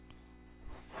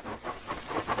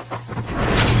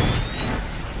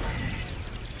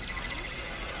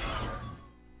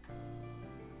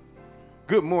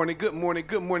Good morning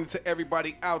to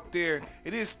everybody out there.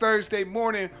 It is Thursday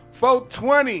morning,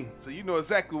 4:20. So you know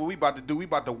exactly what we about to do. We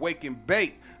about to wake and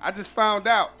bake. I just found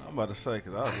out. I'm about to say,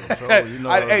 because I was in trouble, you know.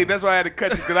 Hey, that's why I had to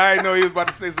cut you, because I didn't know he was about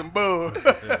to say some bull.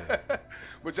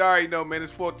 But you already know, man,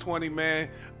 it's 4:20, man.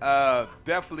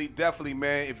 Definitely,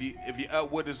 man, if you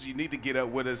up with us, you need to get up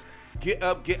with us. Get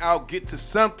up, get out, get to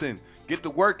something. Get to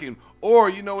working. Or,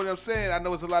 you know what I'm saying? I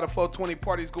know there's a lot of 420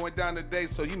 parties going down today,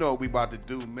 so you know what we about to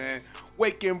do, man.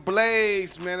 Wake and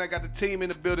blaze, man. I got the team in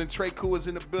the building. Trey Koo is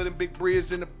in the building. Big Bree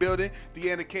is in the building.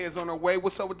 Deanna K is on her way.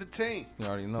 What's up with the team? You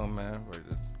already know, man. Ready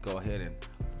to go ahead and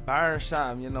burn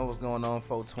shine. You know what's going on,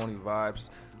 420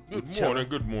 vibes.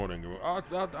 Good morning. I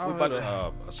had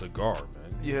a cigar,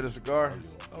 man. You had a cigar?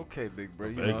 Okay, Big Bree.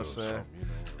 You know what I'm saying?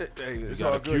 Hey, it's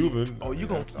all good. Cuban. Oh, you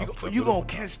gonna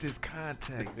catch this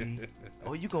contact, B.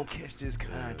 Oh, you gonna catch this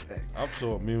contact. I'm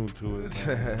so immune to it.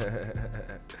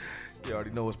 You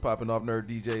already know what's popping off Nerd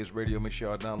DJs Radio. Make sure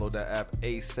y'all download that app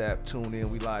ASAP. Tune in.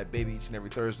 We live, baby, each and every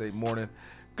Thursday morning.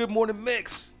 Good morning,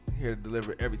 Mix. Here to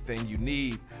deliver everything you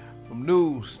need, from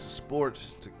news to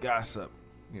sports to gossip.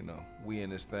 You know, we in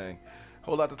this thing.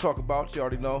 Whole lot to talk about. You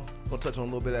already know. Gonna touch on a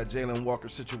little bit of that Jalen Walker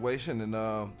situation and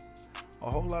a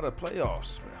whole lot of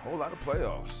playoffs, man. A whole lot of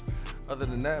playoffs. Other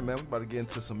than that, man, we about to get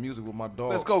into some music with my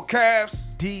dog. Let's go,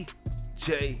 Cavs.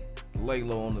 DJ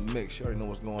Laylo on the mix. You already know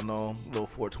what's going on. A little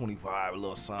 425, a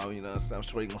little something, you know what I'm saying? I'm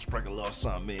sure you're going to sprinkle a little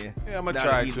something, man. Yeah, I'm going to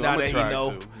try to.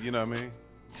 You know what I mean?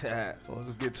 Well,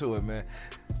 let's get to it, man.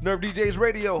 Nerve DJs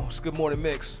Radio. It's Good Morning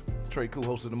Mix. Trey Koo,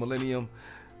 host of the Millennium.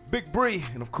 Big Bree,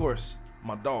 and of course,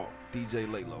 my dog, DJ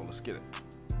Laylo. Let's get it.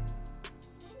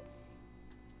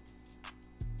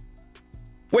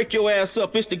 Wake your ass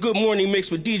up. It's the Good Morning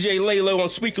Mix with DJ Laylo on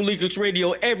Speaker Leakers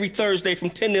Radio every Thursday from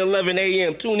 10 to 11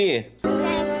 a.m. Tune in.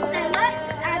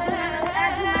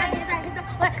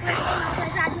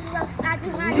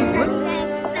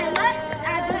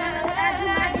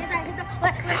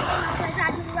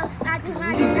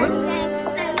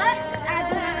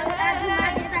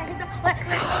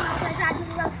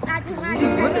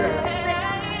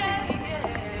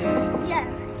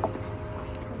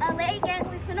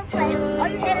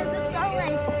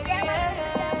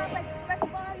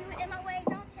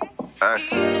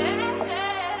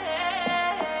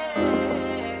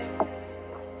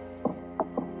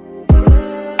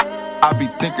 I be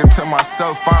thinking to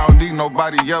myself, I don't need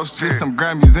nobody else, just some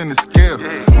Grammys in the scale.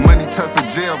 Money tough for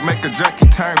jail, make a junkie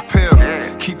turn pill.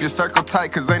 Keep your circle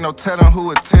tight, cause ain't no telling who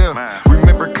would tell.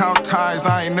 Remember count times,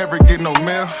 I ain't never get no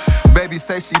mail. Baby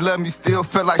say she love me, still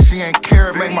feel like she ain't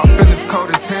care. Make my feelings cold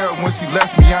as hell, when she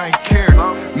left me, I ain't care.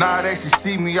 Nowadays she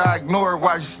see me, I ignore her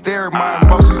while she stare. My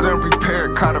emotions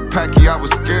unprepared, caught a packy, I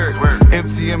was scared.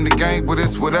 MTM the gang, but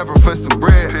it's whatever for some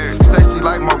bread. Say she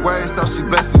like my way, so she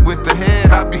bless me with the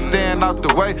head. I be staying out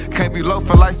the way, can't be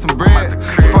loafing like some bread.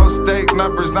 4 steak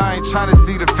numbers, I ain't tryna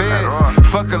see the feds.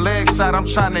 Fuck a leg shot, I'm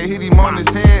tryna hit him on his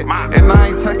head. And I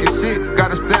ain't talking shit,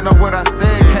 gotta stand on what I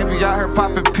said. Can't be out here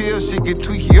popping pills, shit get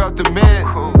tweaky off the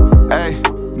meds.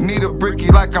 Ayy, need a bricky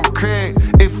like I'm Craig.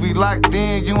 If we locked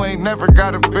in, you ain't never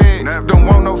got a bed. Don't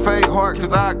want no fake heart,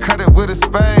 cause I cut it with a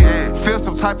spade. Feel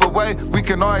some type of way, we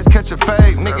can always catch a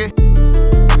fade, nigga.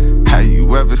 Have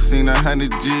you ever seen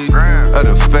 100 G's of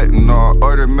the fentanyl,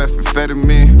 order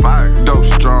methamphetamine? Dope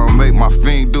strong, make my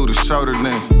fiend do the shoulder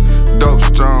lean. Dope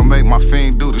strong, make my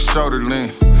fiend do the shoulder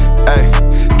lean. Ay,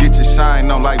 get your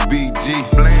shine on like BG.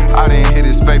 I didn't hit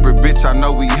his favorite bitch, I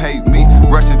know he hate me.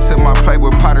 Rushing to my plate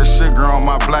with powdered sugar on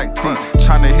my black tea.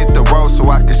 Tryna hit the road so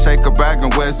I can shake a bag in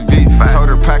West V. Told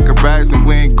her pack her bags and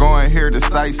we ain't going here to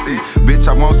sightsee. Bitch,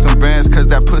 I want some bands cause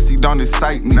that pussy don't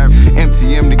excite me.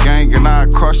 MTM the gang and I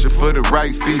crush it for the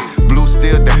right feet. Blue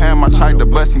steel the ham, I tried to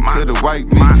bust him to the white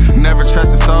meat. Never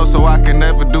trust a soul so I can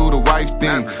never do the wife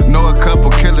thing. Know a couple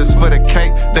killers for the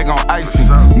cake, they gon' ice him.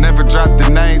 Never drop the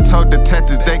name, told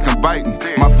detectives they can bite me.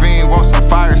 My fiend wants some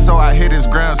fire so I hit his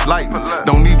grounds lightly.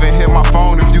 Don't even hit my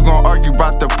phone if you gon' argue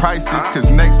about the prices.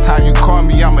 Cause next time you call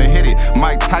me, I'ma hit it,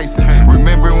 Mike Tyson.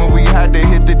 Remember when we had to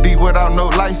hit the D without no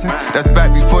license? That's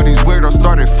back before these weirdos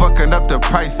started fucking up the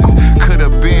prices.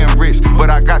 Could've been rich, but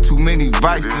I got too many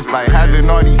vices. Like having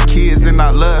all these kids and I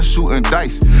love shooting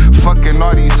dice. Fucking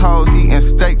all these hoes, eating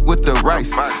steak with the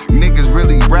rice. Niggas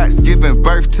really rats, giving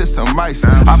birth to some mice.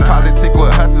 I politic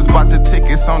with hustlers, bought the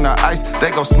tickets on the ice.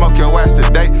 They gon' smoke your ass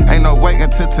today, ain't no waiting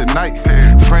till tonight.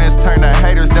 Friends turn to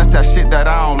haters, that's that shit that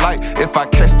I don't like. If I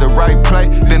catch the right play,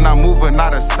 then I'm moving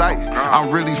out of sight. I'm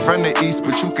really from the east,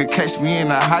 but you could catch me in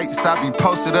the heights. I be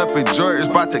posted up at Jordan's,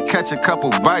 about to catch a couple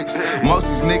bites. Most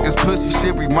these niggas pussy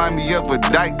shit remind me of a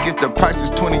dyke. If the price is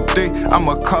 23, I'm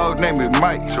a code name it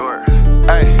Mike.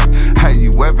 Hey, you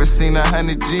You ever seen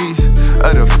 100 G's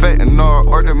of the fentanyl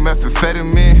or the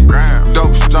methamphetamine?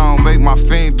 Dope strong, make my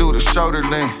fiend do the shoulder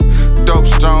lean. Dope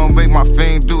strong, make my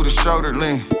fiend do the shoulder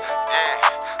lean. Yeah,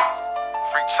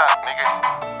 free chop, nigga.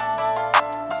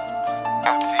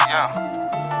 MTM.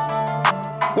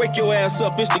 Wake your ass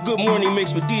up, it's the Good Morning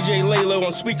Mix with DJ Laylo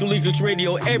on Speaker Leakers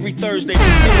Radio every Thursday from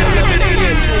 10 to 11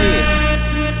 a.m. Tune in.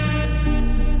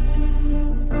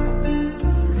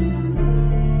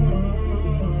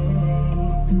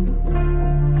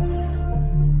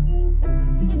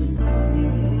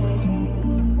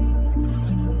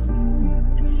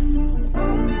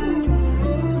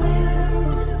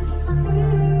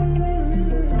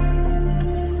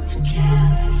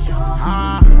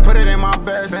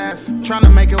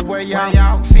 Tryna make a way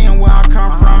out, seeing where I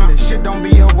come from. This shit don't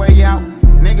be a way out.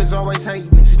 Niggas always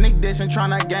hate me, sneak this and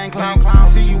tryna gang clown.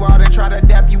 See you out and try to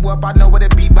dap you up, I know what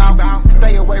it be bout.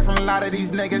 Stay away from a lot of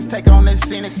these niggas, take on this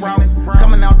scenic route.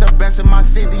 Coming out the best of my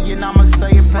city and I'ma say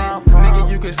it proud.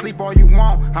 Nigga, you can sleep all you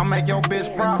want, I'll make your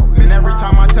bitch proud. And every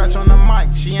time I touch on the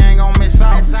mic, she ain't gon' miss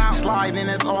out. Slide in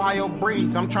this Ohio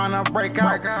breeze, I'm tryna break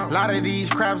out. A lot of these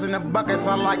crabs in the buckets,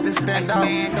 I like to stand out.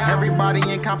 Everybody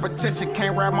in competition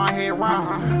can't wrap my head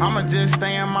round. I'ma just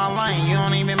stay in my lane, you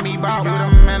don't even me bout. You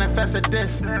done manifested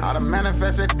this, I done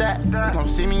manifested that. You gon'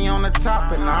 see me on the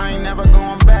top and I ain't never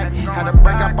going back. Had to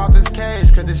break up out this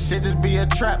cage, cause this shit just be a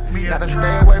trap. Gotta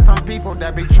stay away from people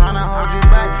that be tryna hold you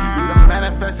back. You done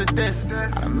manifested this, I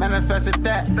done manifested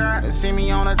that. You see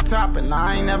me on the top and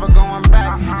I ain't never going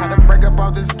back. Had to break up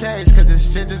out this cage, cause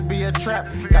this shit just be a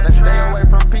trap. Gotta stay away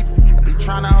from people that be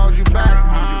tryna hold you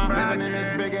back. Living in this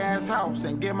big ass house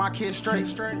and get my kids straight.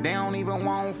 They don't even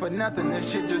want for nothing,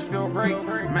 this shit just feel great.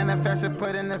 Manifested,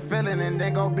 put in the feeling and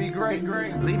they gon' be great.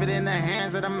 Leave it in the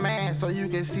hands of the man so you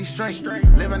can see straight.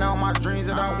 Living on my dreams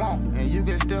that I want and you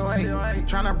can still hate.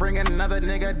 Tryna bring another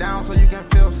nigga down so you can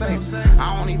feel safe.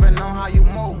 I don't even know how you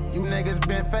move, you niggas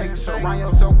been fake. Surround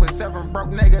yourself with 7 broke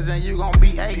niggas and you gon'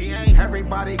 be 8.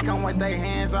 Everybody come with their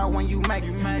hands out when you make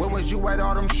it. Where was you at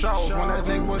all them shows when the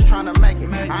nigga was tryna make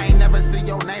it? I ain't never see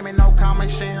your name in no comment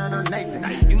sharing or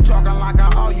Nathan. You talking like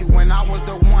I owe you when I was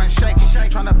the one shaking.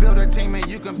 Tryna build a team and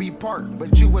you can be part,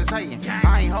 but you was hating.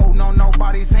 I ain't holding on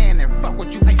nobody's hand and fuck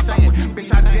what you be saying.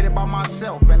 Bitch, I did it by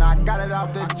myself and I got it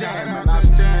out the jam. And I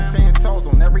stand 10 toes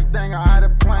on everything I had a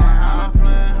plan.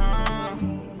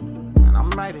 And I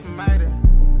made it.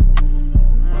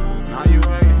 Now you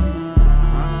hating.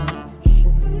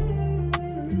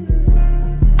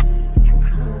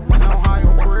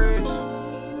 Ohio Bridge.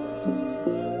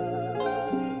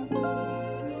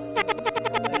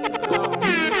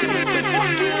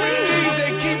 DJ,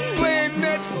 keep playing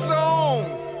that song.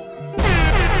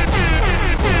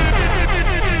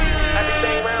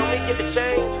 Everything around me get to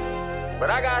change, but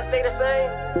I gotta stay the same.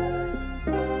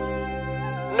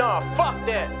 Nah, fuck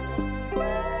that.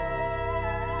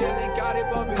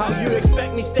 How you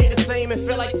expect me stay the same and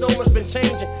feel like so much been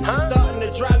changing? Starting to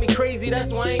drive me crazy,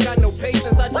 that's why I ain't got no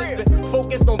patience. I just been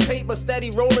focused on paper,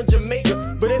 steady rolling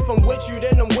Jamaica. But if I'm with you,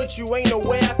 then I'm with you, ain't no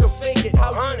way I can fake it.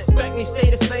 How you expect me stay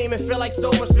the same and feel like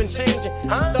so much been changing?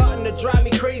 Starting to drive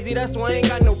me crazy, that's why I ain't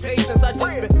got no patience. I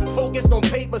just been focused on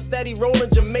paper, steady rolling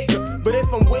Jamaica. But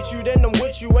if I'm with you, then I'm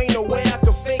with you, ain't no way I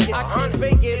can fake it. I can't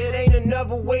fake it, it ain't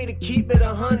another way to keep it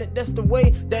 100. That's the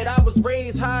way that I was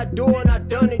raised, how I do and I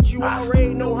done it. You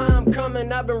already know how I'm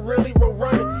coming, I've been really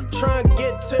running. Trying to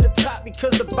get to the top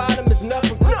because the bottom is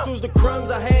nothing. Through the crumbs,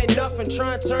 I had nothing,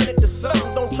 trying to turn it to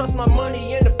something. Don't trust my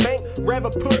money in the bank, rather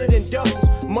put it in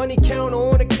duffels. Money counter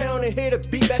on the counter, hit a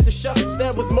beat back to shuffles.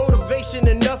 That was motivation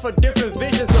enough for different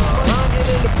visions of money. I'm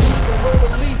in the booth and roll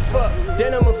a leaf up,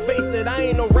 then I'ma face it. I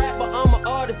ain't no rapper, I'm an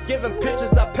artist, giving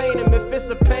pictures, I paint them. If it's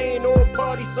a pain or a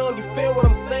party song, you feel what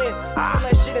I'm saying? Feel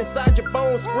that shit inside your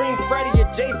bones, scream Freddy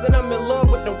or Jason. I'm in love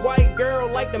with the white girl,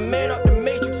 like the man up the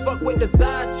Matrix. Fuck with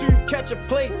desire to catch a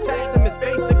play. Tax him is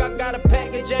basic, I got a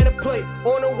package and a plate.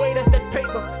 On the way, that's that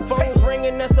paper. Phones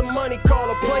ringing, that's a money call,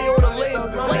 a play on the label.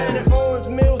 My man at Owens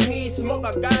Mills needs smoke,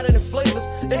 I got it in flavors.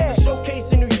 It's a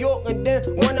showcase in New York and then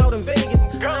one out in Vegas.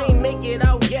 I ain't make it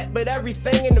out yet, but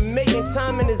everything in the making.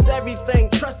 Timing is everything.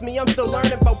 Trust me, I'm still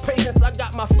learning about patience. I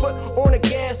got my foot on the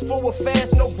gas, forward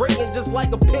fast, no braking. Just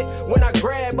like a pit, when I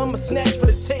grab, I'ma snatch for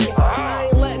the ticket. I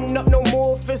ain't letting up no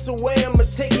more, if it's away, I'ma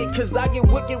take it. Cause I get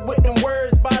wicked with them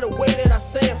words by the way that I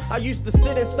say them. I used to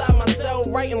sit inside my cell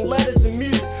writing letters and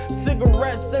music.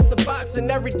 Cigarettes, sense of box,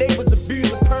 and every day was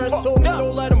abusing. Parents told me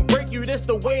don't let them break you, this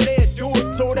the way they do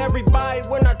it. Told everybody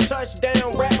when I touched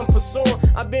down, rapping, pursuing.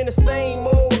 I've been the same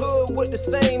old hood with the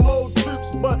same old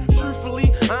troops. But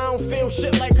truthfully, I don't feel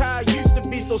shit like how I used to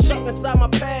be. So So stuck inside my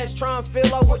past, try and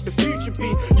feel out what the future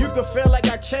be. You can feel like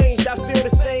I changed, I feel the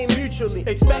same mutually.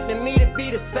 Expecting me to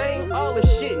be the same, all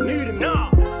this shit new to me.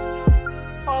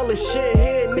 All this shit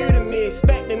here new to me.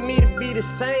 Expecting me to be the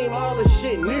same, all this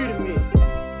shit new to me.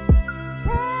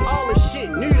 All this shit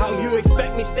new. How you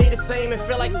expect me stay the same and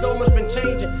feel like so much been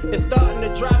changing? It's starting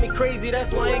to drive me crazy,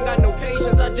 that's why I ain't got no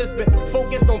patience. I just been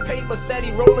focused on paper,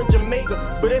 steady rolling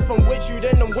Jamaica. But if I'm with you,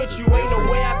 then I'm with you, ain't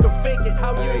no way I can fake it.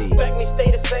 How you expect me stay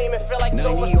the same and feel like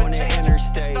so much been changing? It's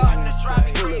starting to drive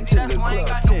me crazy, that's why I ain't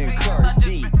got no patience. I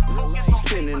just been focused on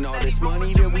spending all this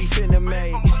money that we finna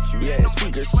make. Yeah,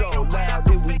 speakers so loud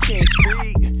that we can't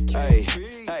speak.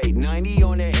 Hey, 90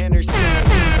 on the interstate.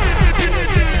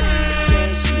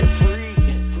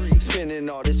 Spending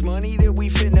all this money that we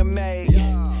finna make.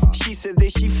 She said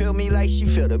that she feel me like she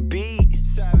feel the beat.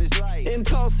 In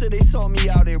Tulsa they saw me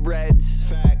out at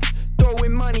Reds,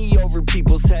 throwing money over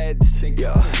people's heads.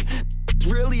 Yeah,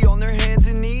 really on their hands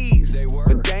and knees,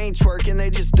 but they ain't twerking, they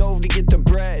just dove to get the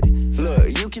bread.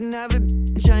 Look, you can have it,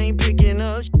 bitch, I ain't picking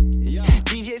up.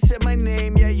 DJ said my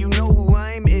name, yeah, you know who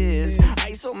I'm is.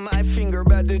 Ice on my finger,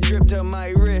 about to drip to my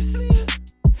wrist.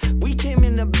 We came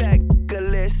in the back, a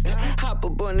list. Hop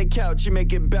up on the couch and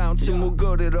make it bounce, and we'll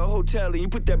go to the hotel and you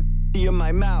put that in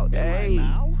my mouth. Hey,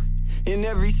 in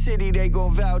every city they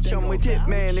gon' vouch. I'm with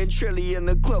Hitman and Trilly, and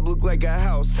the club look like a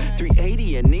house.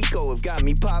 380 and Nico have got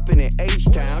me popping in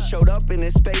H-Town. Showed up in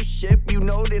a spaceship, you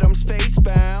know that I'm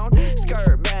spacebound.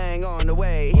 Skirt bang on the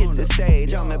way, hit the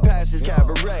stage. I'm at Pastor's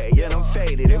Cabaret, and I'm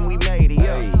faded, and we made it,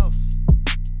 yeah.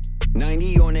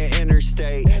 90 on the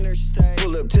interstate.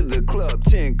 Pull up to the club,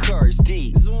 10 cars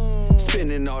deep.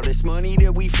 Spending all this money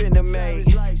that we finna make.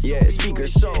 Yeah,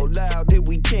 speakers so loud that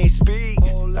we can't speak.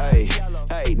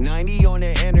 Hey, 90 on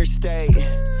the interstate.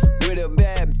 With a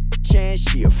bad bitch and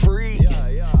she a freak.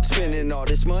 Spending all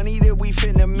this money that we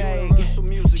finna make.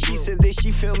 She said that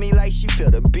she feel me like she feel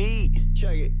the beat.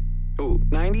 Check it. Ooh,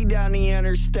 90 down the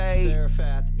interstate.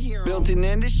 Built an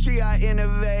industry, I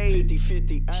innovate.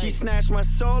 50-50. She snatched my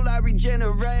soul, I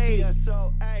regenerate.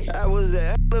 That was a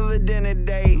hell of a dinner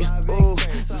date. Ooh,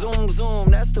 zoom,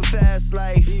 that's the fast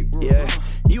life. Yeah,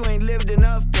 you ain't lived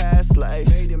enough past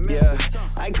lives. Yeah,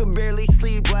 I could barely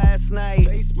sleep last night.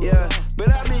 Yeah, but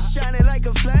I've been shining like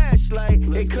a flashlight.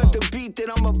 They cut the beat, then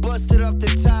I'ma bust it off the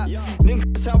top.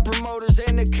 Niggas out promoters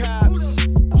and the cops.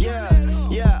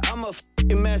 Yeah, I'm a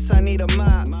fucking mess, I need a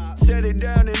mop. Set it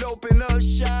down and open up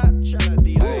shop.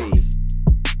 Hey,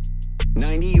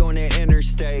 90 on the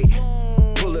interstate.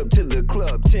 Pull up to the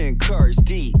club, 10 cars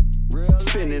deep.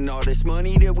 Spending all this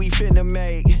money that we finna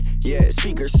make. Yeah,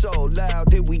 speakers so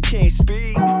loud that we can't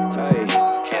speak. Hey,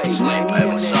 90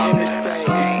 on the interstate.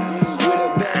 With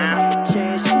a bad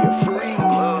chance, she a freak.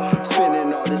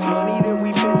 Spending all this money that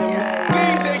we finna make.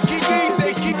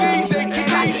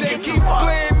 DJ, keep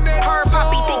playing that song. Her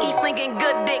poppy think he's slinging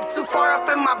good dick. Too far up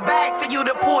in my bag for you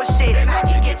to pull shit, and I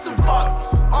can get too fucked.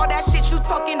 All that shit you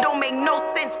talking don't make no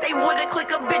sense. They woulda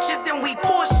click up bitches and we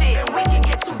pull shit, and we can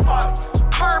get too fucked.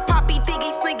 Her poppy think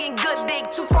he's slinging good dick.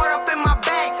 Too far up in my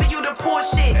bag for you to pull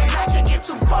shit, and I can get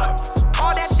too fucked.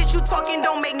 All that shit you talking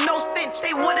don't make no sense.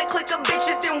 They woulda click up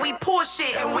bitches and we pull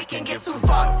shit, and we can get too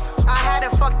fucked. I had a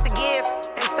fuck to give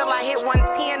until I hit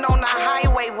 110 on the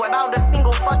highway without a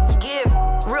single fuck to give.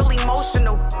 Real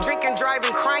emotional, drinking,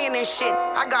 driving, crying and shit.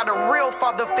 I got a real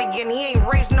father figure and he ain't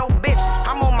raised no bitch.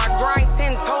 I'm on my grind,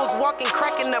 10 toes, walking,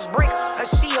 cracking the bricks. A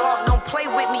She-Hulk, don't play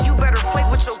with me, you better play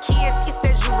with your kids. He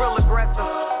said you real aggressive,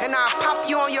 and I'll pop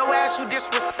you on your ass. You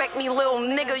disrespect me, little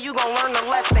nigga, you gon' learn a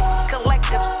lesson.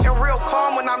 Collective and real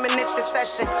calm when I'm in this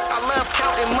succession. I love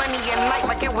counting money at night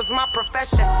like it was my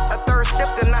profession. A third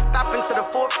shift and I stop into the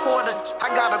fourth quarter.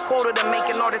 I got a quota to make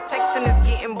and all this texting is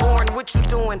getting boring. What you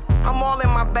doing? I'm all in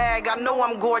my bag, I know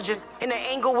I'm gorgeous. In the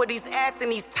angle with these ass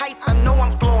and these tights, I know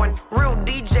I'm flowing. Real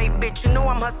DJ, bitch, you know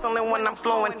I'm hustling when I'm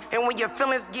flowing. And when your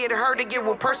feelings get hurt, it get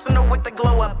real personal with the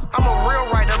glow up. I'm a real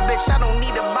writer, bitch, I don't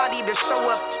need a body to show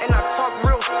up. And I talk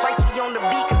real spicy on the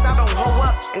beat, cause I don't hoe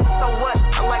up. And so what?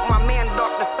 I like my man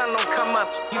dark, the sun don't come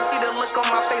up. You see the look on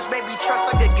my face, baby,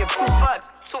 trust I could give 2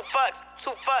 fucks. 2 fucks,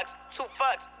 2 fucks, 2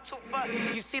 fucks, 2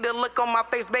 fucks. You see the look on my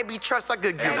face, baby, trust I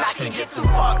could give. And I can get 2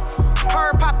 fucks.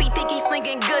 Her poppy think he's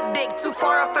slinging good dick. Too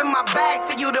far up in my bag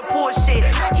for you to pull shit,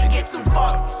 and I can get 2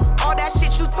 fucks. All that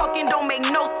shit you talking don't make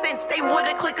no sense. They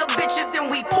woulda click up bitches and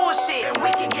we pull shit, and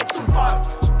we can get 2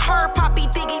 fucks. Her poppy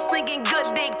think he's slinging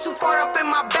good dick. Too far up in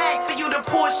my bag for you to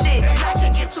pull shit, and I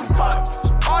can get 2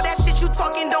 fucks. All that shit you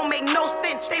talking don't make no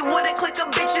sense. They woulda click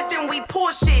up bitches and we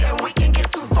pull shit, and we can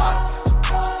get 2 fucks.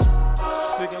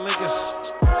 Speaking Lincolns,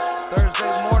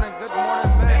 Thursday morning, good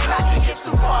morning, man. And I can get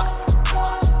 2 fucks.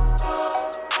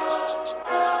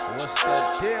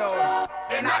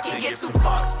 and I can get 2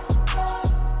 fucks. You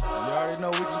already know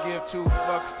we can give 2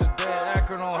 fucks today.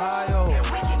 Akron, Ohio. And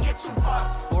we can get 2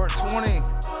 fucks. 420.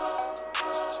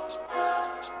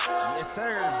 Yes,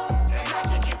 sir. And I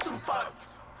can get 2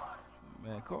 fucks.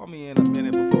 Man, call me in a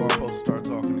minute before I'm supposed to start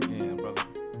talking again, brother.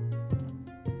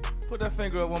 Put that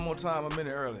finger up one more time a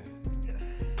minute early.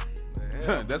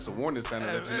 That's a warning sign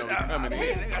to let you know we're coming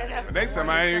in. Next time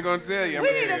I ain't even gonna tell you.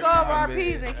 We need to go over our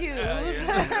P's and Q's.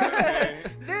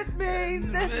 This means.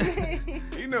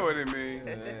 You know what it means.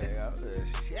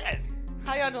 Shit.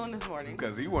 How y'all doing this morning?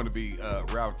 Because he want to be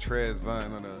Ralph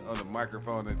Tresvant on the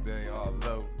microphone today, all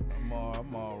low. I'm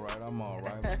all right.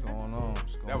 What's going on?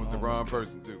 That was the wrong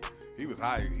person too. He was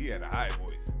high. He had a high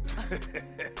voice.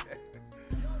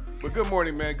 But good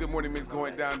morning, man. Good morning, Mix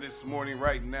going down this morning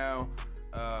right now.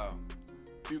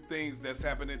 Few things that's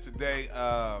happening today.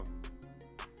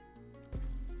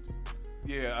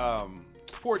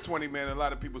 420, man. A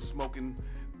lot of people smoking,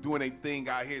 doing a thing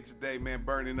out here today, man.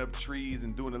 Burning up trees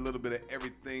and doing a little bit of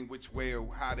everything, which way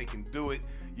or how they can do it.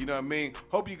 You know what I mean?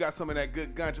 Hope you got some of that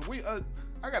good ganja.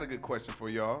 I got a good question for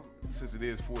y'all, since it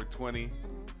is 420.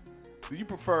 Do you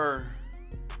prefer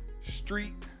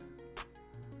street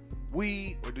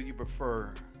weed or do you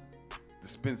prefer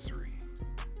dispensary?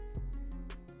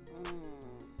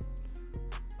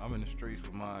 I'm in the streets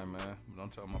with mine, man.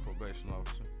 Don't tell my probation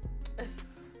officer.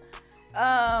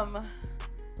 I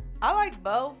like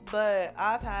both, but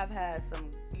I've had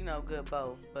some, good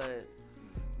both. But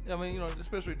yeah, I mean, the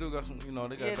dispensary do got some, they got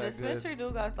that good. Yeah, dispensary do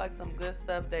got like some good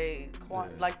stuff.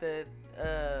 Like the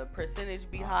percentage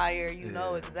be higher. You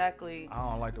know exactly. I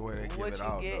don't like the way they give what it you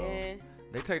out. Getting. Though.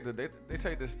 They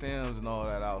take the stems and all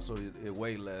that out, so it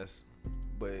weigh less.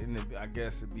 But I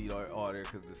guess it be all there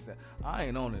because I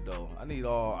ain't on it though. I need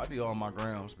all my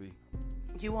grams.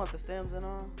 You want the stems and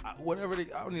all? I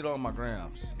need all my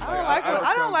grams.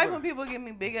 I don't like when people give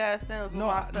me big ass stems with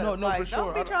my stuff. No, for sure.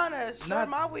 Don't be trying to short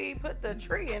my weed. Put the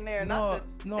tree in there, not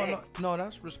the sticks. No,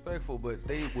 that's respectful. But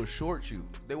they will short you.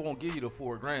 They won't give you the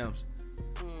 4 grams.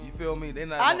 You feel me?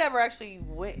 I never actually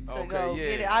went to go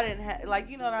get it. I didn't have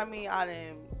you know what I mean. I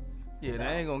didn't. Yeah, they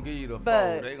ain't gonna give you the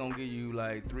 4. They gonna give you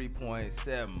like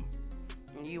 3.7.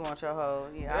 You want your whole,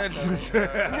 yeah. He said,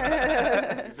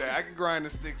 I can grind the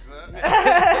sticks up.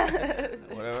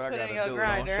 Whatever I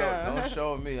gotta do. Don't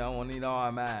show me. I won't need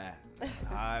all mine.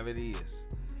 However it is.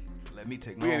 Let me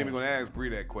take my We ain't even gonna ask Bree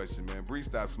that question, man. Bree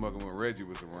stopped smoking when Reggie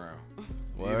was around.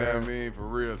 What? You know what I mean? For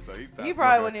real. So he stopped. You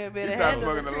probably wouldn't even be able to handle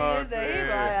smoking the a long trees. He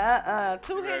like,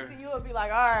 2 hits and you would be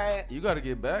like, all right. You gotta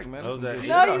get back, man. No, you don't. You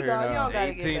don't gotta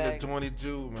get 18 back. to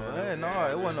 22, man. Yeah, no,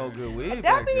 it wasn't no good weed.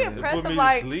 That'd be impressive. Put me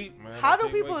Like, to sleep, man. how do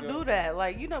people do that?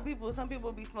 Like, some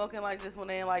people be smoking like just when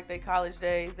they in like their college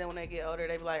days. Then when they get older,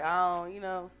 they be like, I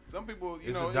don't, Some people,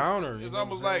 it's a downer. It's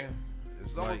almost like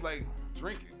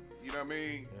drinking. You know what I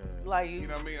mean? Yeah. Like you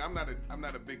know what I mean? I'm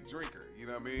not a big drinker. You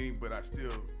know what I mean? But I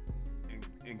still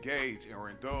engage or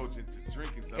indulge into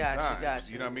drinking sometimes.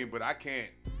 Gotcha. You know what I mean? But I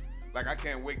can't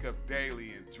wake up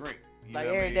daily and drink. You like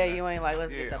know what every I mean? day, you ain't like,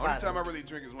 let's get the only bottle. time I really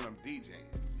drink is when I'm DJing.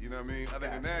 You know what I mean? Other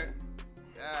than that,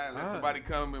 let somebody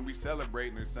come and we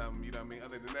celebrating or something. You know what I mean?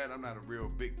 Other than that, I'm not a real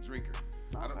big drinker.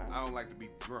 Okay. I don't like to be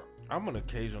drunk. I'm an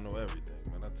occasional everything,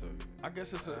 man. I tell you. I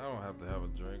guess I don't have to have a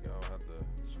drink. I don't have to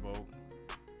smoke.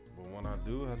 But when I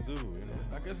do, I do.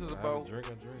 I guess it's about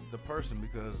the person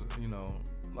because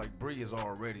like Bree is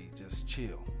already just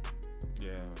chill.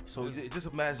 Yeah. So just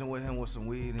imagine with him with some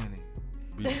weed in it.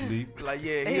 Be sleep. Like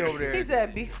he over there. He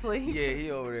said be sleep. Yeah,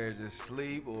 he over there just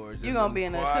sleep or just. You gonna be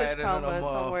in a kush coma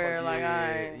somewhere like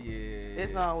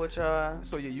it's on with y'all.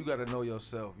 So you gotta know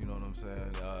yourself. You know what I'm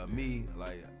saying? Me,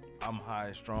 like I'm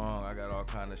high strong. I got all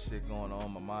kind of shit going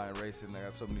on. My mind racing. I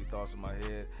got so many thoughts in my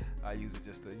head. I use it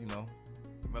just to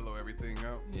mellow everything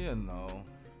out. Yeah, no.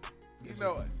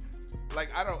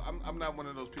 Like I'm not one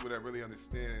of those people that really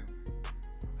understand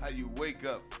how you wake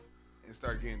up and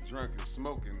start getting drunk and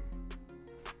smoking.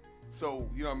 So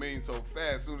you know what I mean. So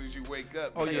fast, as soon as you wake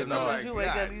up. Oh yeah, no. As you wake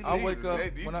up, I wake up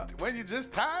when you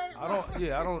just tired. I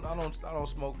don't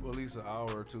smoke for at least an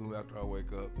hour or two after I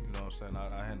wake up. You know what I'm saying?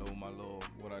 I handle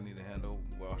what I need to handle.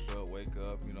 Wash up, wake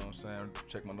up. You know what I'm saying?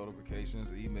 Check my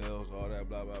notifications, emails, all that,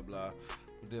 blah blah blah.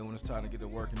 But then when it's time to get to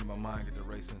work and my mind get to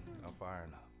racing, I'm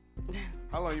firing up.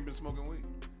 How long you been smoking weed?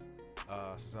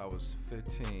 Since I was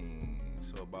 15,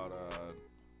 so about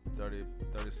 30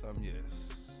 something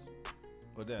years.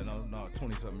 But then no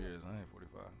 20 something years. I ain't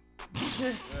 45.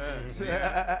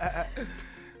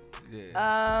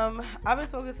 Yeah. I've been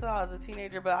smoking since I was a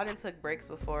teenager, but I didn't took breaks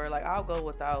before. Like I'll go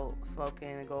without smoking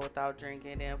and go without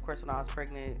drinking. And of course, when I was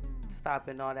pregnant,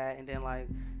 stopping all that. And then like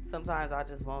sometimes I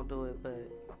just won't do it, but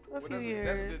few years.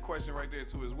 That's a good question right there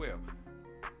too as well.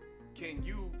 Can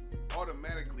you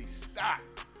automatically stop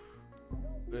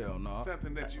Hell no.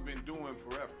 something that you've been doing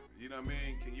forever? You know what I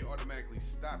mean? Can you automatically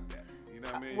stop that? You know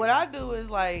what I mean? What I do is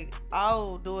like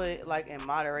I'll do it like in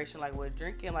moderation, like with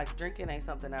drinking. Like drinking ain't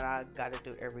something that I gotta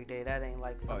do every day. That ain't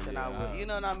like something I would. You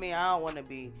know what I mean? I don't want to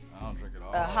be. I don't drink at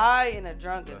all. A high and a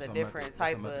drunk is a different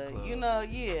type of. You know,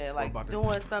 yeah, like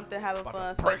doing something, having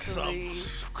fun socially,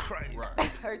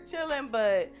 or chilling.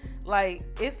 But like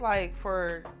it's like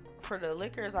for the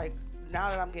liquor, it's like. Now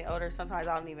that I'm getting older, sometimes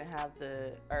I don't even have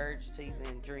the urge to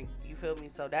even drink. You feel me?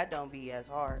 So that don't be as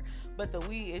hard. But the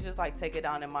weed is just like take it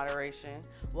down in moderation.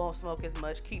 Won't smoke as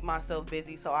much. Keep myself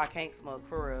busy so I can't smoke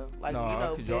for real. Like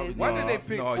why did they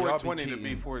pick 420 to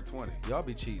be 420? Y'all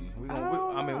be cheating. We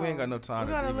ain't got no time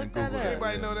to even Google that.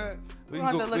 Anybody know that? We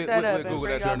can look that up and Google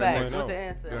bring that y'all back with the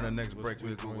answer. During the next break,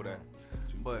 we'll Google that.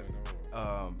 But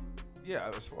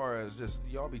yeah, as far as just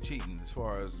y'all be cheating. As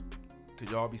far as cause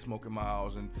y'all be smoking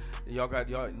miles and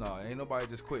ain't nobody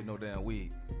just quit no damn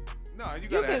weed. No, you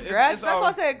gotta. That's why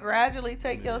I said gradually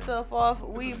take yourself off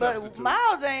weed, but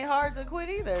miles ain't hard to quit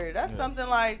either. That's something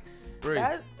like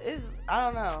that is.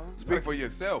 I don't know. Speak for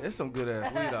yourself. There's some good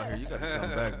ass weed out here. You got to come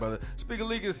back, brother. Speaking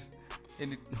of leakers,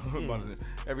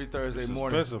 every Thursday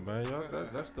morning. Expensive, man.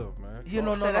 That stuff, man.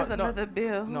 That's another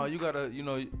bill. No, you gotta, you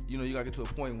gotta get to a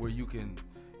point where you can,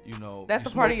 That's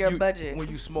a part of your budget. When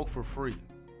you smoke for free.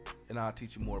 And I'll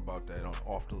teach you more about that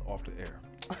off the air.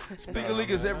 Speaking of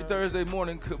leakers, every Thursday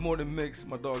morning, Good Morning Mix.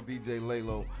 My dog DJ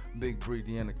Laylo, Big Bree,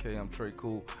 Deanna K. I'm Trey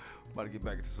Cool. About to get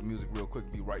back into some music real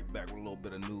quick. Be right back with a little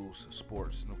bit of news,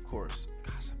 sports, and of course,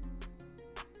 gossip.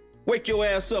 Wake your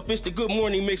ass up. It's the Good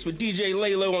Morning Mix with DJ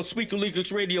Laylo on Speaker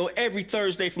Leakers Radio every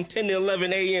Thursday from 10 to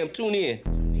 11 a.m. Tune in.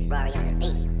 Rory on the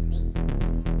beat.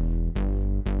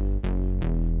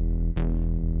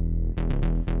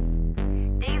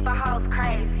 These the hoes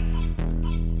crazy.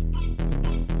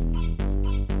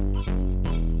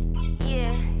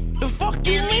 The fuck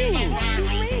you mean?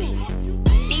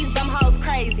 These dumb hoes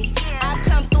crazy. I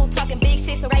come through talking big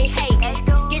shit so they hate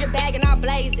it. Get a bag and I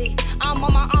blaze it. I'm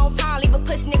on my own time, leave a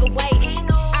pussy nigga waiting.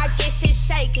 I get shit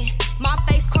shaking. My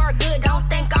face card good, don't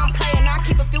think I'm playing. I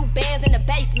keep a few bands in the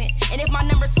basement. And if my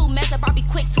number 2 mess up, I'll be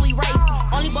quick to erase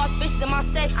it. Only boss bitches in my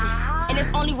section. And it's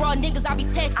only raw niggas I be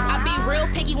texting. I be real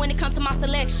picky when it comes to my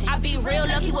selection. I be real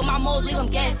lucky with my moles, leave them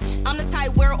guessing. I'm the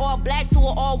type wear all black to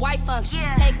an all white function.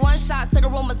 Take one shot to the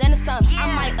rumors and assumptions.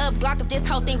 I might up Glock if this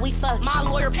whole thing we fuck. My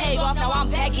lawyer paid off, now I'm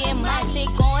back in my shit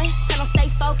going. Tell him stay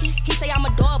focused. He say I'm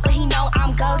a dog, but he know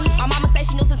I'm goated. My mama say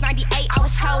she knew since 98 I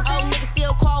was chosen. Old niggas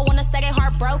still call when I say they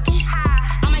heartbroken.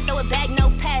 I might throw it back, no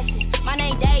passion. My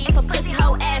name Dave, if a pussy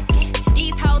hoe asking.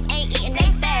 These hoes ain't eating,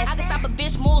 they fast. I can stop a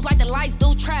bitch moves like the lights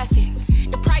do traffic.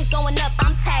 The price going up,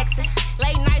 I'm taxing.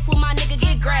 Late nights with my nigga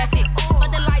get graphic. For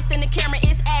the lights and the camera,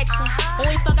 it's action. When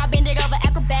we fuck, I bend it over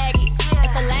acrobatic.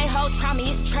 If a lame hoe try me,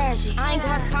 it's tragic. I ain't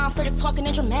got time for the talking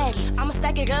and dramatic. I'ma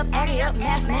stack it up, add it up,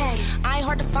 mathematics. I ain't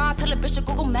hard to find, tell a bitch to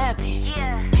Google map it.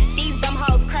 These dumb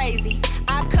hoes crazy.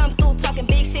 I come through talking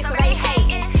big shit so they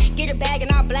hating. Get a bag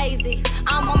and I blaze it.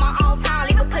 I'm on my own time,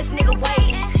 leave a pussy nigga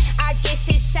waiting. I get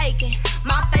shit shaking.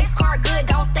 My face card good,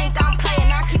 don't think I'm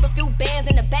playing. I keep a few bands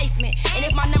in the basement. And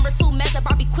if my number 2 mess up,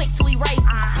 I'll be quick to erase it.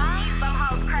 These dumb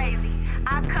hoes crazy.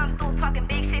 I come through talking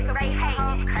big shit so they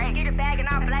hating. Get a bag and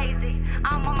I blaze it.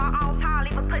 I'm on my own time,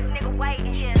 leave a pussy nigga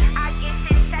waiting. I get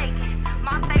shit shaking.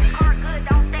 My face card good,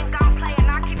 don't think I'm playing.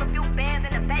 I keep a few bands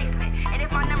in the basement. And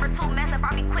if my number 2 mess up,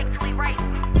 I'll be quick to erase it.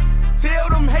 Tell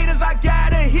them haters I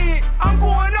got a hit. I'm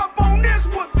going up on this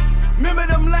one. Remember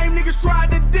them lame niggas tried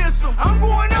to diss them. I'm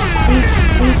going up on this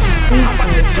one. I'm about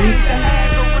to change the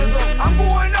algorithm. I'm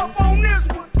going up on this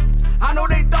one. I know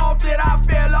they thought that I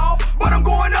fell off, but I'm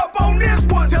going up on this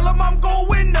one. Tell them I'm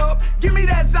going up. Give me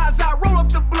that Zaza, roll up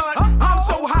the blunt. I'm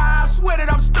so high, I swear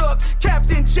that I'm stuck.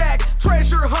 Captain Jack,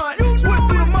 treasure hunt. Swim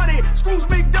through the money, screws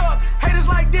big duck. Haters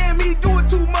like, damn, he doing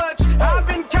too much. I've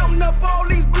been counting up all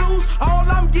these blues. All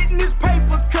I'm getting is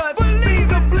paper cuts.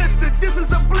 Finger blister, this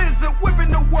is a blizzard. Whipping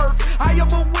the work, I am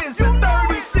a wizard.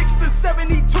 36 to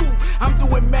 72, I'm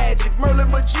doing magic. Merlin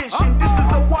magician, this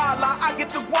is a walla. I get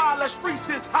the guala, streets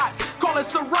is hot. Call it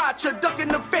sriracha, ducking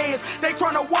the fans. They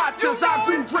tryna watch us. I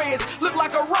grew dreads, look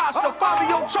like a roster.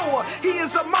 Fabio Choa, he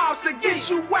is a mobster. Get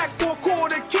you whacked for a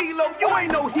quarter kilo. You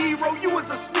ain't no hero, you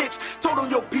is a snitch. Told on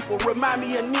your people, remind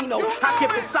me of Nino. I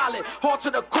kept it solid, hard to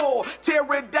the core.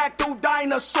 Pterodactyl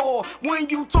dinosaur. When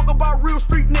you talk about real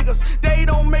street niggas, they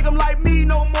don't make them like me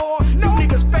no more. You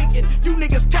niggas faking, you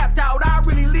niggas capped out. I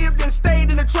really lived and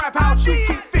stayed in the trap house. You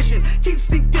keep fishing, keep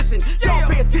sneak dissing. Y'all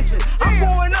pay attention. I'm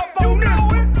going up on this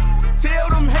one. Tell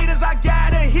them haters I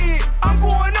got a hit. I'm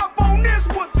going up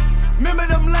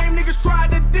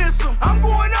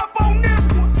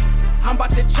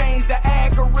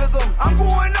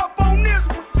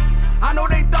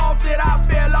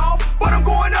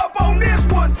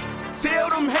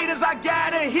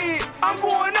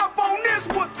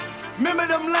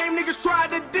lame niggas tried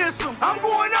to diss him. I'm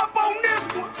going up on this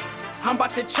one. I'm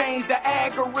about to change the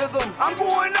algorithm. I'm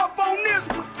going up on this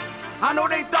one. I know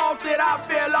they thought that I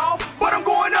fell off, but I'm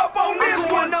going up on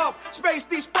this one. Up. Space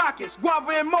these sprockets,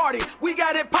 Guava and Marty, we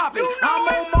got it poppin'. I'm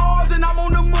on Mars and I'm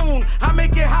on the moon. I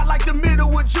make it hot like the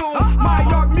middle of June. My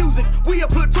York music, we a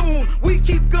platoon. We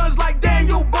keep guns like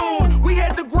Daniel Boone. We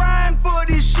had to grind for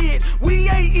this shit. We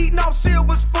ain't eating off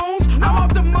silver spoons. I'm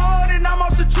off the mud and I'm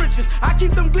off the trenches. I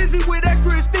keep them glizzy with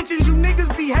extra extensions. You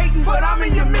niggas be hating, but I'm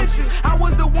in your mentions. I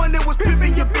was the one that was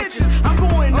pimping your bitches. I'm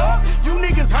going up. You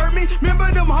niggas hurt me. Remember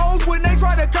them hoes when they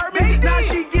try to curb me? Now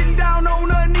she getting down on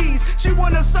her knees. She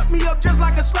wanna suck me up just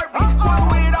like a Slurpee.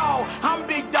 Swallow it all. I'm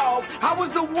big dog. I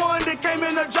was the one that came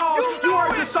in the jaws. You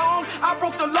heard the song. I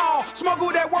broke the law.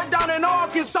 Smuggled that work down in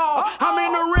Arkansas. I'm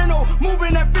in the rental,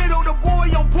 moving that fiddle. The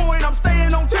boy on point. I'm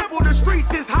staying on temple. The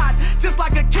streets is hot, just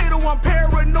like a kiddo. I'm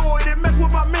paranoid. It mess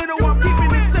with my mental. I'm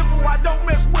keeping it simple. I don't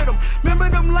mess with them. Remember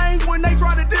them lanes when they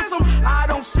try to diss them? I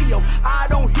don't see them. I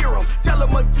don't hear them. Tell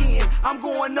them again. I'm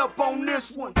going up on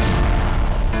this one.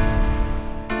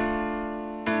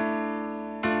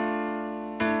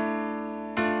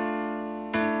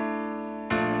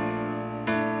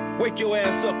 Wake your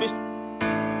ass up,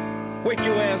 Wake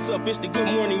your ass up, it's the Good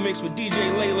Morning Mix with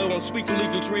DJ Laylo on Speaker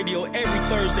Lyrics Radio every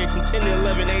Thursday from 10 to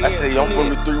 11 a.m. I say I'm from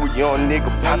the 3 with young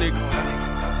nigga pop.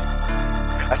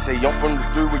 I say I'm from the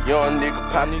 3 with young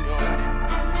nigga pop.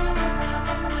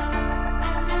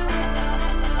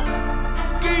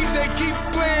 DJ, keep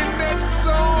playing that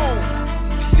song.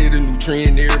 Set a new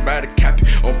trend, everybody copy.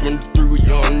 I'm from the 3 with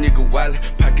young nigga Wiley.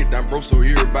 Pocket down bro, so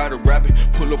everybody rapping.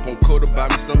 Pull up on Coda, buy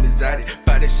me some exotic.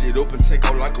 Buy that shit up and take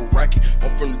off like a rocket.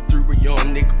 I'm from the 3 with young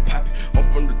nigga poppin'. I'm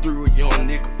from the 3 with young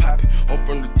nigga poppin'. I'm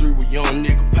from the 3 with young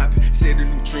nigga poppin'. Set a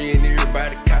new trend,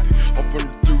 everybody copy. I'm from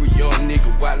the 3 with young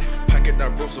nigga Wiley. Pocket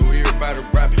down bro, so everybody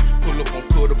rapping. Pull up on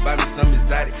Coda, buy me some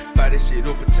exotic. Buy that shit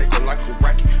up and take off like a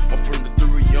rocket. I'm from the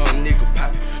 3 with young nigga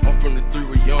poppin'. I'm from the 3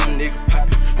 with young nigga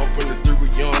poppin'. I'm from the 3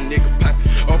 with young nigga poppin'.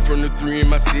 I'm from the 3 in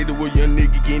my city where young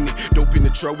nigga getting it. Dope in the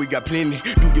truck, we got plenty.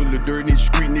 Do your little dirt in the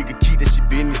street, nigga, keep that shit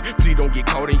business. Please don't get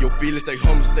caught in your feelings. Stay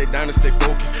humble, stay down and stay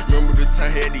focused. Remember the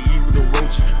time had to eat with the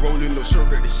roaches. Rolling no shirt,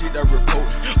 the shit I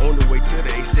reported. On the way to the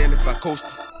A75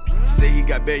 coastin'. Say he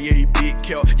got bad, yeah, he big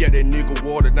kelp. Yeah, that nigga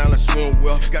water down like swim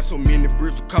well. Got so many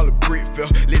bricks, we call it brick fell.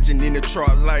 Legend in the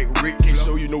truck like Rick. Can't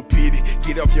show you no pity.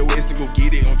 Get off your ass and go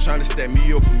get it. I'm tryna stack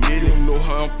me up a million. Don't know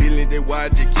how I'm feeling, that why I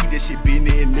just keep that shit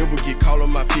business and never get caught on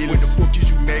my feelings. When the fuck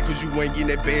is you mad cause you ain't getting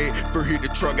that bag? First hit the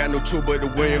truck, got no choice but to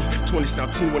wham.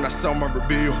 2017 when I saw my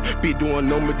rebel. Big doing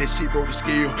no more, that shit broke the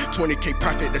scale. 20K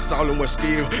profit, that's all in one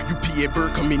scale. UPA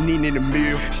bird coming in the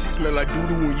mill. Shit smell like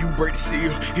doo-doo when you break the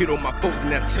seal. Hit on my folks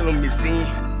and I tell them it's in.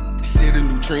 Set a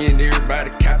new trend,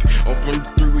 everybody copy. I'm from the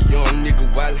 3 with young nigga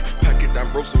Wiley. Pocket down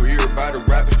bro, so everybody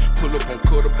rapping. Pull up on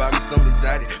Coda, buy me some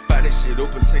exotic. Buy that shit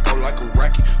up and take off like a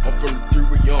rocket. I'm from the 3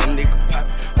 with young nigga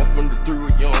poppin'. I'm from the 3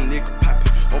 with young nigga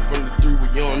poppin'. I'm from the 3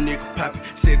 with young nigga poppin'.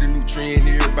 Set a new trend,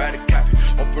 everybody copy.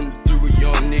 I'm from the 3 with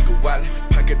young nigga Wiley.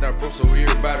 Pocket down bro, so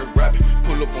everybody rapping.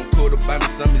 Pull up on Coda, buy me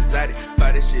some exotic.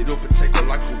 Buy that shit up and take off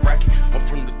like a rocket. I'm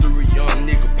from the 3 with young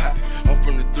nigga poppin'. I'm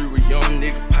from the 3 with young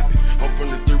nigga poppin'. I'm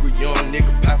from the 3 with young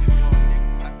nigga poppin'.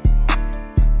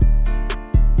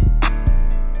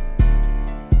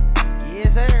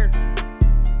 Yes, sir.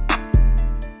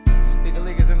 Speaker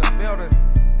League is in the building.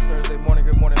 Thursday morning,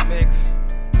 Good Morning Mix.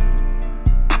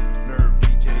 Nerve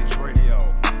DJs Radio.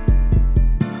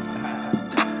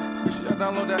 Make sure y'all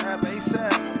download that app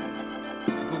ASAP.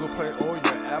 Google Play or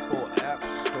your Apple App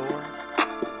Store.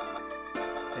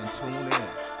 And tune in.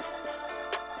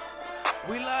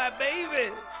 We live,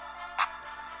 baby.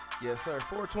 Yes, sir.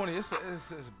 420. It's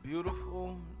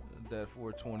beautiful that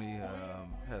 420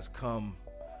 has come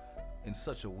in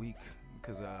such a week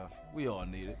because we all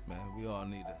need it, man. We all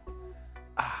need it.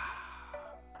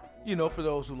 You know, for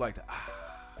those who like to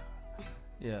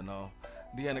yeah, no.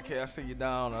 Deanna K, I see you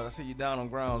down. I see you down on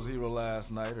Ground Zero last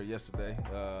night or yesterday.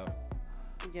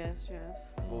 Yes.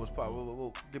 What was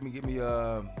give me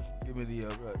the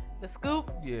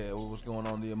scoop. Yeah, what was going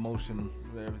on? The emotion,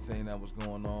 everything that was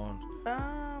going on.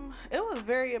 It was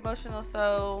very emotional.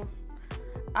 So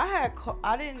I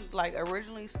didn't like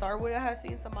originally start with it. I had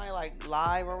seen somebody like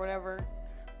live or whatever.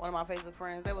 One of my Facebook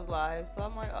friends that was live. So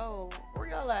I'm like, oh, where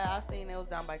y'all at? I seen it was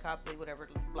down by Copley, whatever,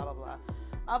 blah blah blah.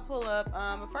 I pull up.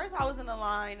 At first I was in the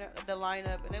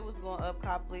lineup, and it was going up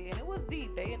Copley, and it was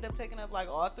deep. They ended up taking up like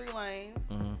all 3 lanes,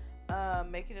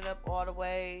 making it up all the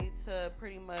way to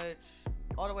pretty much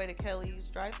all the way to Kelly's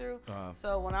drive-through.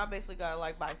 So when I basically got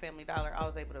like by Family Dollar, I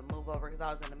was able to move over because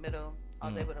I was in the middle. I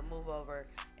was able to move over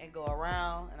and go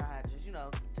around, and I had just,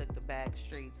 took the back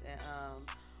streets and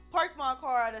parked my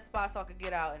car at a spot so I could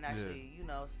get out and actually,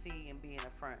 see and be in the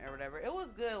front or whatever. It was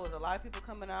good. It was a lot of people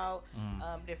coming out.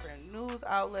 Different news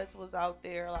outlets was out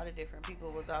there. A lot of different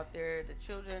people was out there. The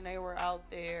children, they were out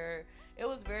there. It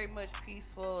was very much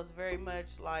peaceful. It was very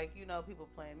much like, people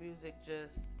playing music.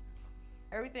 Just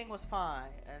everything was fine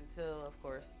until, of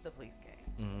course, the police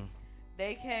came.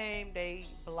 They came, they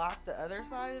blocked the other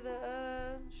side of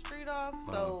the street off.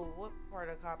 So what part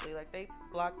of Copley? Like, they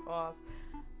blocked off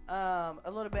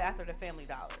a little bit after the Family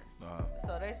Dollar.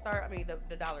 So they start,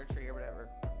 the Dollar Tree or whatever.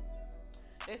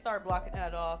 They start blocking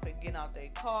that off and getting out their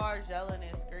cars, yelling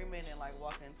and screaming and like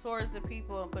walking towards the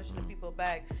people and pushing the people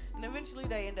back. And eventually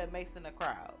they end up macing the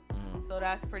crowd. So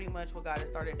that's pretty much what got it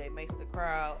started. They maced the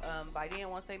crowd. By then,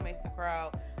 once they maced the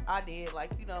crowd, I did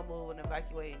move and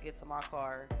evacuate and get to my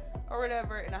car or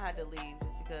whatever. And I had to leave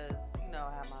just because,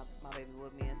 I had my baby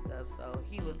with me and stuff. So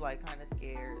he was like kind of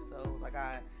scared. So it was like,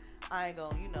 I ain't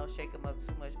gonna, shake him up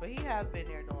too much. But he has been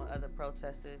there doing other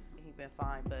protesters. He been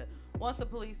fine. But once the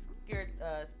police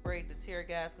sprayed the tear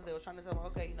gas because they were trying to tell him,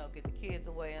 okay, get the kids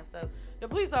away and stuff. The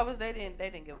police officers, they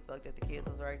didn't give a fuck that the kids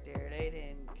was right there. They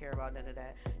didn't care about none of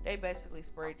that. They basically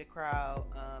sprayed the crowd.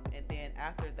 And then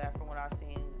after that, from what I've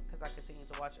seen, because I continue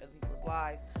to watch other people's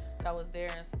lives that was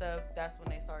there and stuff, that's when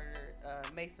they started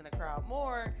macing the crowd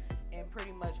more and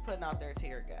pretty much putting out their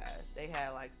tear gas. They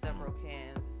had like several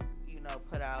cans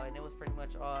put out, and it was pretty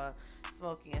much all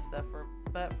smoky and stuff.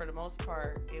 But for the most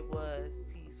part, it was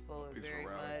peaceful and very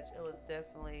much. It was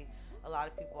definitely a lot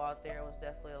of people out there. It was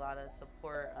definitely a lot of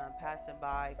support. Passing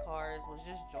by, cars was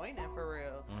just joining for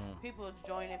real. People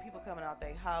joining, people coming out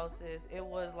their houses. It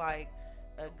was like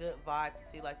a good vibe to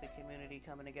see like the community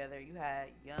coming together. You had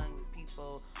young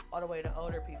people all the way to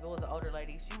older people. It was an older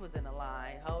lady. She was in the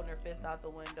line holding her fist out the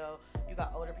window. You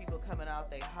got older people coming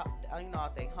out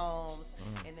out their homes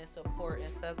and then support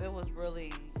and stuff. It was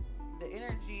really the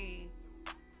energy.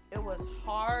 It was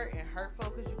hard and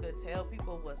hurtful because you could tell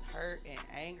people was hurt and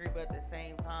angry, but at the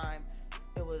same time,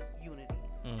 it was unity,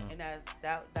 and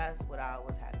that's what I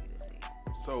was happy to see.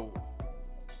 So,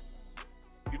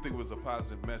 you think it was a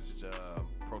positive message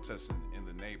protesting in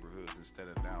the neighborhoods instead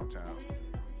of downtown?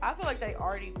 I feel like they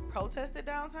already protested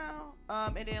downtown.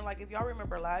 And then, like, if y'all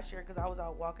remember last year, because I was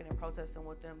out walking and protesting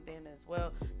with them then as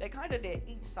well, they kind of did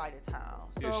each side of town.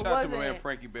 So yeah, shout out to my man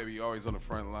Frankie Baby, always on the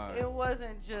front line. It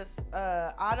wasn't just,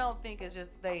 I don't think it's just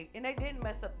they didn't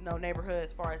mess up no neighborhood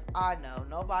as far as I know.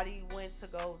 Nobody went to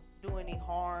go do any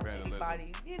harm to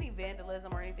anybody, any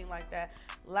vandalism or anything like that.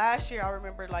 Last year, I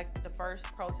remember, like, the first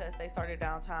protest, they started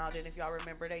downtown. Then if y'all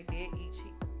remember, they did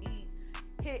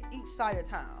hit each side of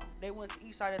town. They went to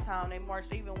each side of town. They marched.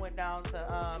 They even went down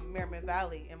to Merriman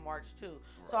Valley and marched too.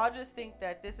 Right. So I just think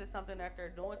that this is something that they're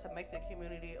doing to make the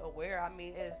community aware. I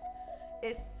mean,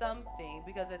 it's something,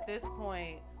 because at this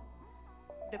point,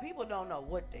 the people don't know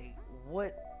what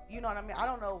you know what I mean? I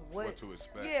don't know what to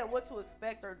expect. Yeah, what to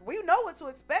expect. Or we know what to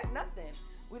expect. Nothing.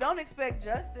 We don't expect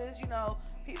justice.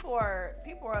 People are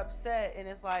upset, and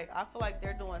it's like, I feel like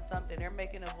they're doing something. They're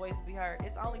making a voice be heard.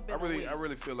 It's only been I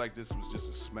really feel like this was just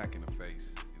a smack in the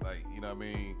face, like, you know what I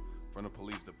mean, from the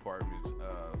police departments,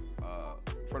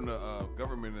 from the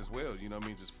government as well. You know what I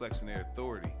mean, just flexing their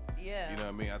authority. Yeah. You know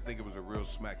what I mean. I think it was a real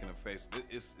smack in the face.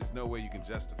 It's no way you can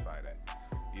justify that.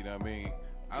 You know what I mean.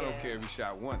 I don't care if he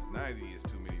shot once. 90 is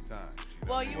too many times.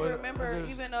 You remember,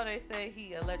 even though they say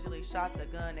he allegedly shot the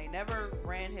gun, they never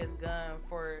ran his gun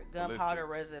for gunpowder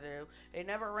residue. They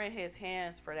never ran his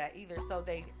hands for that either. So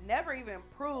they never even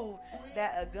proved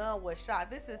that a gun was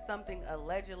shot. This is something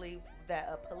allegedly that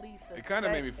a police suspected. It kind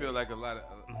of made me feel like a lot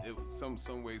of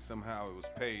some way, somehow it was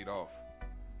paid off.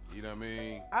 You know what I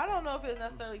mean? I don't know if it's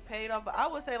necessarily paid off, but I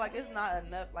would say like it's not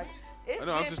enough. Like,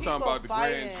 I'm just talking about the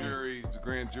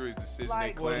grand jury's decision,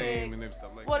 like, they claim and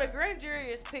stuff like that. Well, the grand jury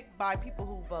is picked by people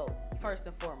who vote, first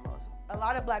and foremost. A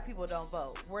lot of black people don't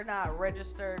vote. We're not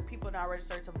registered. People not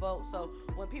registered to vote. So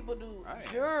when people do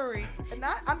juries,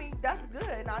 that's good.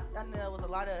 And I know there was a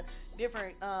lot of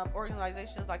different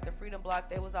organizations like the Freedom Block.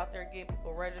 They was out there getting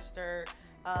people registered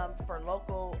for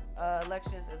local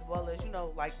elections as well as,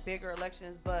 like bigger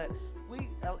elections. But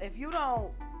if you're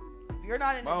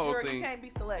not in the jury, you can't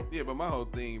be selected. Yeah, but my whole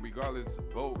thing, regardless,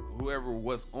 vote whoever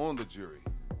was on the jury.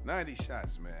 90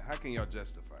 shots, man. How can y'all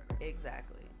justify that?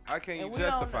 Exactly. How can you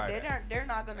justify that? They're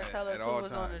not going to tell us who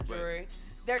was on the jury.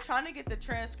 They're trying to get the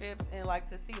transcripts and like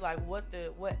to see like what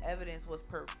evidence was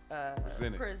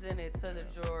presented to the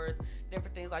jurors,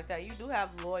 different things like that. You do have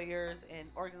lawyers and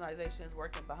organizations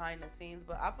working behind the scenes,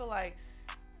 but I feel like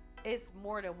it's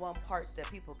more than one part that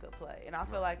people could play. And I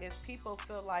feel like if people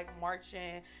feel like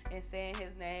marching and saying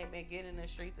his name and getting in the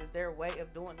streets is their way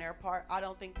of doing their part, I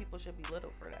don't think people should be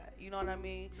little for that. You know what I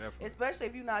mean? Definitely. Especially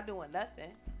if you're not doing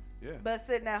nothing. Yeah. But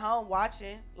sitting at home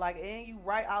watching, like, and you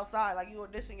right outside, like you were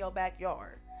this in your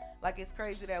backyard. Like, it's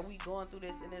crazy that we going through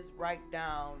this and it's right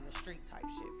down the street type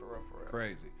shit, for real, for real.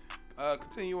 Crazy.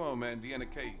 Continue on, man. Deanna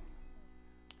K.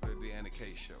 The Deanna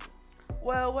K show.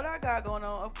 Well, what I got going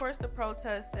on, of course, the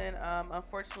protesting.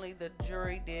 Unfortunately, the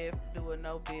jury did do a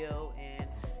no bill, and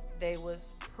they was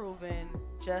proven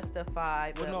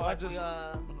justified. Well, but no, like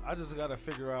I just gotta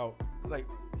figure out, like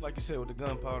you said, with the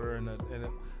gunpowder and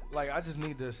like I just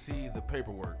need to see the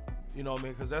paperwork. You know what I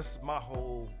mean? Because that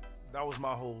was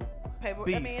my whole paper.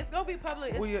 beef. I mean, it's gonna be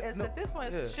public. At this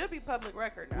point, it should be public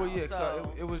record now. Well, yeah,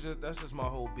 so. it was just, that's just my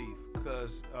whole beef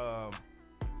because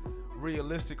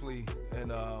realistically,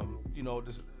 and you know,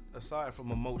 just aside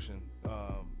from emotion,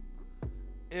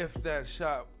 if that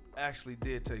shot actually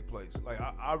did take place, like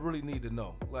I really need to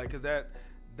know, like, cause that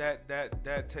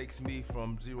takes me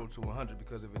from 0 to 100,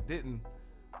 because if it didn't,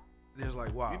 there's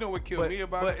like, wow. You know what killed me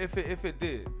about it?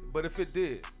 But if it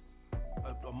did,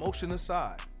 emotion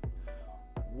aside,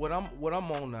 what I'm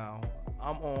on now,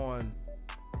 I'm on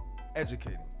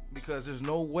educating, because there's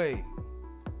no way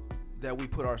that we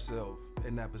put ourselves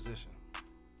in that position.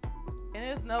 And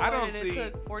there's no way that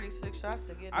it took 46 shots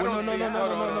to get. No.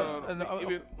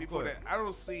 Even before that, I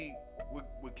don't see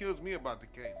what kills me about the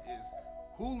case is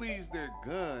who leaves their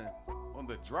gun on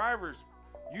the driver's.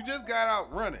 You just got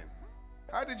out running.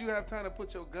 How did you have time to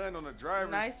put your gun on the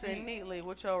driver's nice seat? And neatly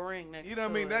with your ring next to it? You know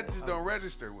what I mean? That just don't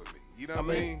register with me. You know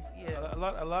what I mean? Yeah.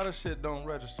 A lot of shit don't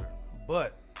register.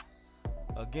 But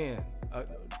again,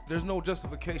 there's no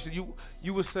justification. You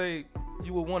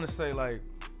would want to say like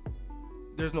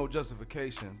there's no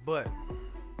justification. But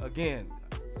again,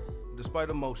 despite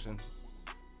emotion,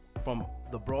 from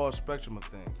the broad spectrum of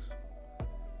things,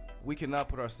 we cannot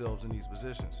put ourselves in these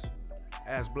positions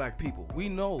as black people. We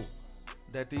know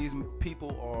that these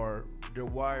people they're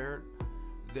wired.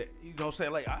 That, you know what I'm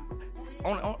saying? Like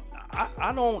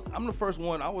I'm the first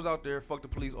one. I was out there, fuck the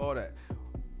police, all that.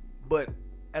 But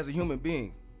as a human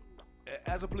being,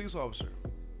 as a police officer,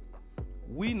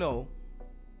 we know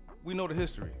the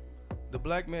history. The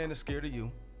black man is scared of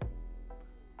you.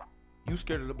 You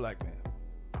scared of the black man.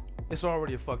 It's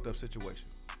already a fucked up situation.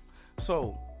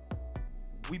 So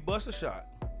we bust a shot,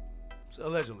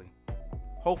 allegedly.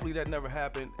 Hopefully that never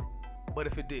happened. But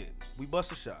if it did, we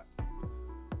bust a shot.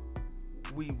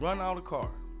 We run out of the car,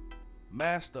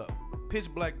 masked up, pitch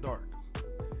black dark.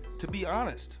 To be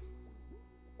honest,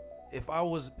 if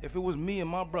it was me and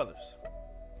my brothers,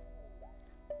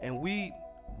 and we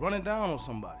running down on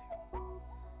somebody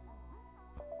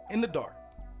in the dark,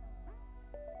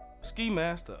 ski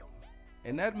masked up,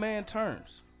 and that man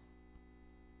turns,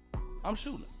 I'm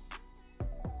shooting.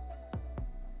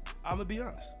 I'm gonna be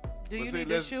honest. Do you need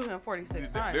to shoot him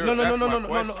 46 times? No.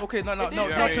 Okay, no. To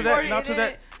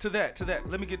that.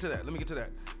 Let me get to that.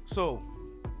 So,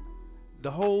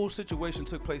 the whole situation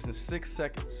took place in 6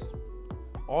 seconds.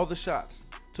 All the shots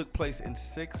took place in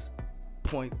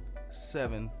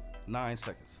 6.79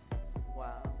 seconds.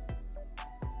 Wow.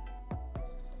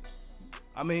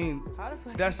 I mean, how the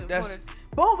fuck that's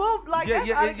boom, like that's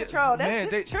out of control.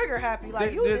 That's just trigger happy.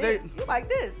 Like you like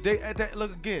this.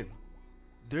 Look again.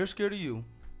 They're scared of you.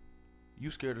 You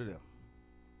scared of them.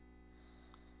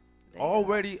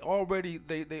 Already,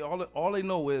 they all they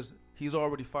know is he's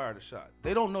already fired a shot.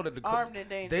 They don't know that the armed and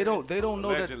dangerous. They don't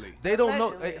know Allegedly.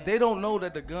 that they don't know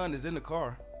that the gun is in the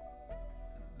car.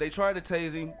 They tried to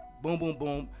tase him, boom, boom,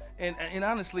 boom, and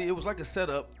honestly, it was like a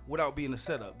setup without being a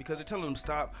setup, because they're telling him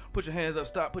stop, put your hands up,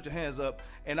 stop, put your hands up,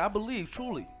 and I believe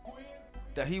truly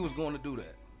that he was going to do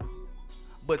that.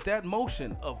 But that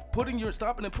motion of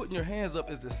stopping and putting your hands up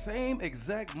is the same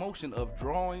exact motion of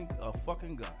drawing a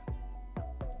fucking gun.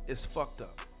 It's fucked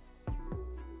up.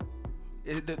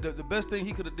 The best thing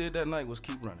he could have did that night was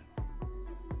keep running.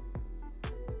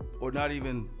 Or not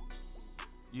even,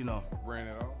 ran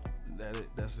it off.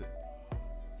 That's it.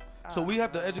 So we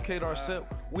have to educate ourselves.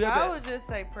 I would just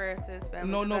say prayers to his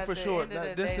family. No, for sure.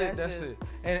 That's it.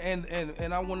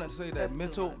 And I want to say that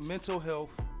mental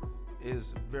health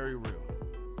is very real.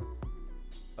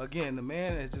 Again, the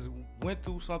man has just went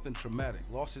through something traumatic.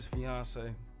 Lost his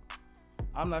fiance.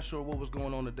 I'm not sure what was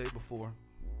going on the day before.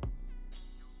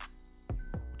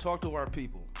 Talk to our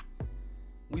people.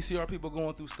 We see our people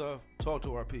going through stuff. Talk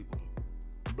to our people.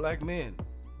 Black men,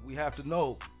 we have to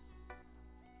know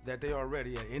that they are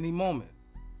ready at any moment,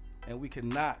 and we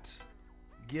cannot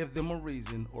give them a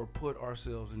reason or put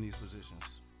ourselves in these positions.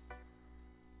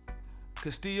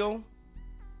 Castillo,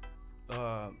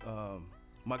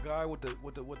 my guy with the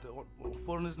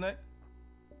foot on his neck.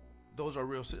 Those are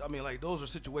real. I mean, like those are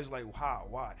situations like how,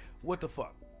 why, what the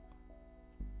fuck.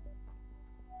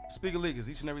 Speaker League is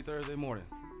each and every Thursday morning.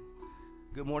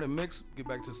 Good morning, Mix. Get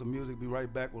back to some music. Be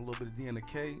right back with a little bit of D and the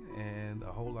K and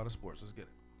a whole lot of sports. Let's get it.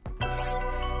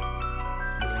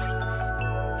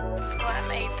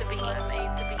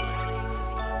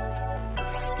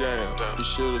 Damn, you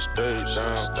should've stayed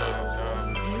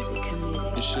down.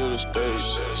 You should've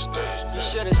stayed. You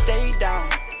should've stayed down.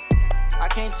 I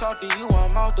can't talk to you,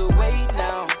 I'm out the way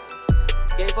now.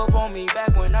 Gave up on me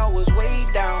back when I was way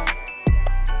down.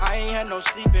 I ain't had no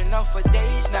sleep enough for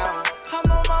days now.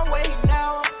 I'm on my way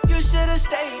now. You should've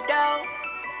stayed down.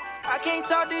 I can't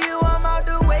talk to you, I'm out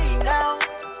the way now.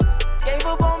 Gave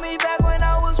up on me back when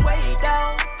I was way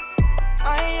down.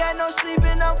 I ain't had no sleep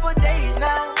enough for days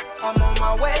now. I'm on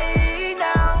my way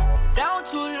now. Down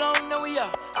too long, now we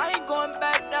up. I ain't going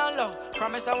back down low.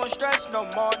 Promise I won't stress no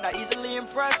more. Not easily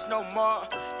impressed no more.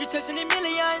 You chasing in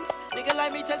millions. Nigga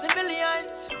like me chasing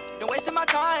billions. Don't wasting my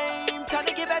time. Time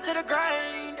to get back to the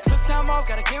grind. Took time off,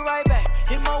 gotta get right back.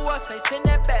 Hit my wall, say send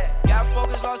that back. Got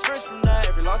focus, lost friends from that.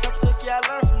 Every loss I took, yeah, I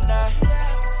learned from that.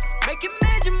 Making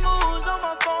major moves on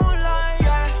my phone line,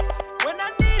 yeah. When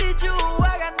I needed you,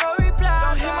 I got no reply.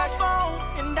 Don't hit my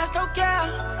phone, and that's no cap,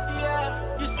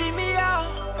 yeah. You see me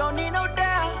out, don't need no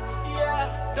doubt,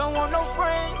 yeah. Don't want no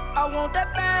friends, I want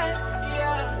that bad,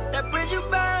 yeah. That bridge you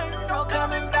burned, no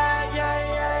coming back,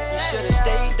 yeah. You should've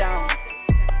stayed down.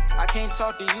 I can't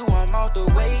talk to you, I'm out the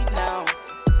way now.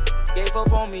 Gave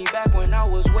up on me back when I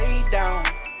was way down.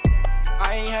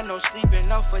 I ain't had no sleep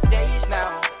enough for days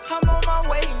now. I'm on my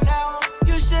way now.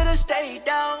 You should've stayed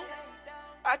down.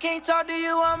 I can't talk to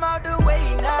you, I'm out the way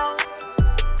now.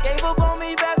 Gave up on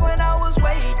me back when I was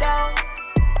way down.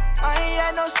 I ain't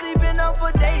had no sleep enough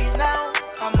for days now.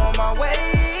 I'm on my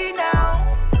way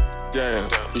now. Damn,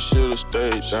 you should've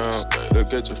stayed down.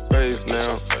 Look at your face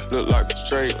now. Look like a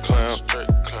straight clown.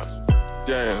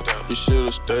 Damn, you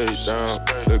should've stayed down.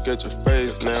 Look at your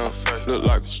face now. Look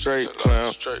like a straight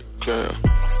clown.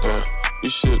 You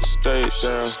should've stayed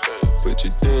down, but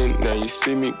you didn't. Now you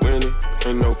see me winning.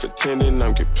 Ain't no pretending.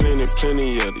 I'm get plenty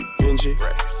of the Benji.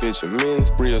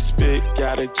 Benjamins, real spit,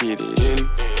 gotta get it in.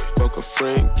 Fuck a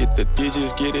friend, get the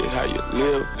digits, get it how you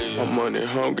live. I'm money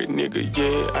hungry, nigga,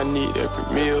 yeah, I need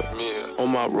every meal. On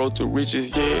my road to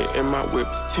riches, yeah, and my whip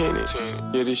is tinted.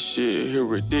 Yeah, this shit here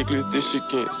ridiculous, this shit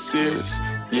getting serious.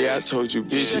 Yeah, I told you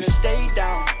bitches. You should've stayed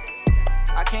down.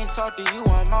 I can't talk to you,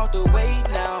 I'm out the way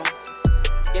now.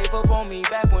 Gave up on me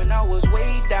back when I was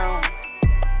way down.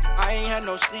 I ain't had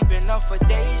no sleep enough for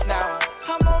days now.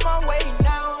 I'm on my way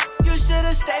now. You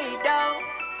should've stayed down.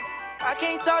 I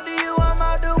can't talk to you, I'm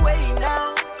out the way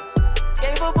now.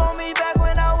 Gave up on me back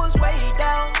when I was way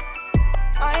down.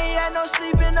 I ain't had no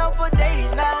sleep enough for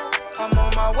days now. I'm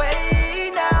on my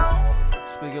way now.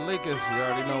 Speaking Lakers, you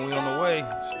already know we on the way.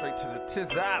 Straight to the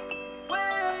Tizap.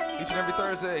 Each and every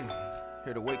Thursday.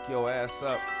 Here to wake your ass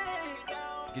up.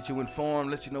 Get you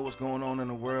informed, let you know what's going on in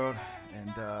the world.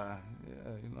 And,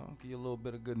 give you a little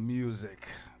bit of good music.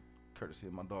 Courtesy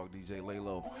of my dog, DJ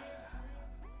Laylo.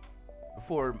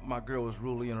 Before my girl was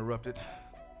rudely interrupted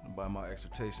by my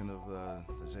exhortation of the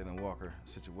Jalen Walker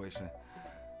situation.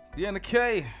 Deanna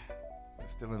K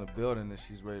is still in the building and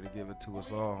she's ready to give it to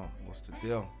us all. What's the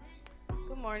deal?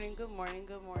 Good morning.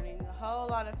 A whole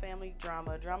lot of family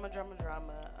drama.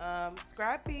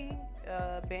 Scrappy,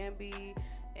 Bambi,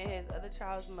 and his other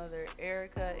child's mother,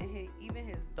 Erica, and even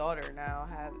his daughter now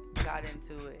have got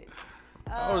into it.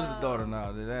 How old is his daughter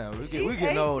now? Damn, we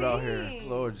getting old out here.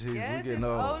 Lord Jesus, yes, we getting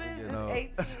old. Oldest is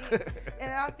 18,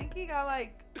 and I think he got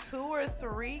like 2 or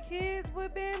 3 kids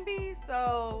with Bambi.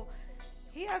 So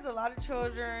he has a lot of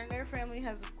children. Their family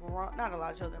has grown. Not a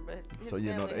lot of children, but his so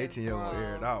you know the 18-year-old will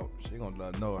air it out. She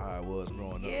gonna know how it was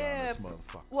growing up around this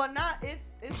motherfucker. Well,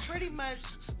 it's pretty much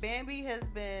Bambi has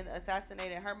been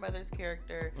assassinating her mother's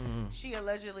character. Mm-hmm. She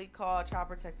allegedly called Child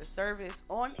Protective Service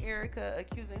on Erica,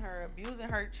 accusing her of abusing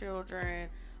her children,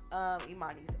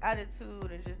 Imani's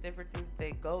attitude, and just different things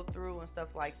they go through and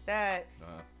stuff like that.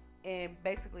 And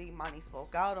basically, Imani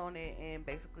spoke out on it and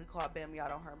basically called Bambi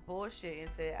out on her bullshit and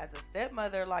said, as a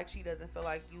stepmother, like, she doesn't feel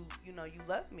like you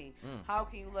love me. How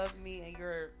can you love me and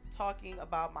you're talking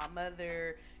about my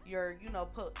mother? You're,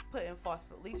 putting false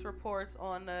police reports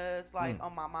on us, like,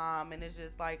 on my mom. And it's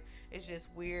just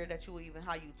weird that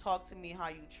how you talk to me, how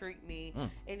you treat me.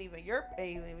 And even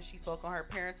she spoke on her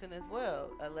parenting as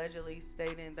well, allegedly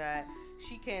stating that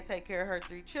she can't take care of her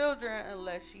 3 children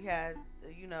unless she has,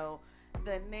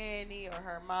 the nanny or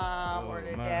her mom or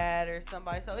the dad or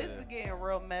somebody. So it's getting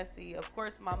real messy. Of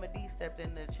course, Mama D stepped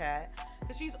in the chat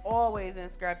because she's always in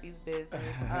Scrappy's business.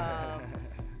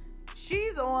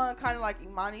 She's on kind of like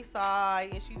Imani's side,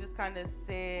 and she just kind of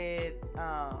said,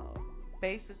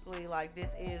 basically, like,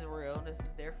 this is real. This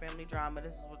is their family drama.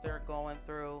 This is what they're going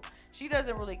through. She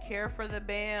doesn't really care for the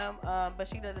BAM, but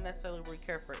she doesn't necessarily really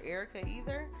care for Erica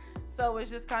either. So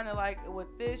it's just kind of like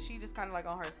with this, she just kind of like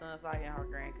on her son's side and her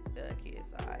grandkid's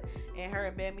side. And her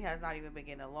and Bambi has not even been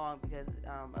getting along because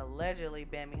allegedly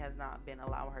Bambi has not been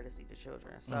allowing her to see the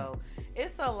children. So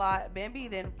it's a lot. Bambi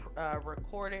then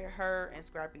recorded her and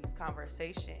Scrappy's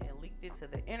conversation and leaked it to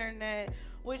the internet,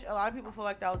 which a lot of people feel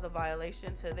like that was a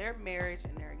violation to their marriage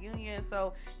and their union.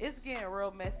 So it's getting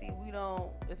real messy.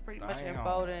 It's pretty much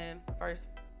unfolding first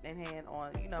in hand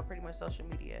on, pretty much social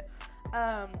media.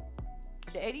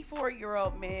 The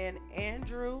 84-year-old man,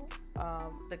 Andrew,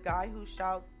 the guy who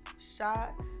shot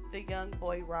the young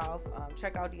boy Ralph,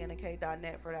 check out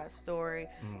dnk.net for that story.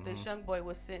 This young boy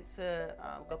was sent to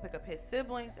go pick up his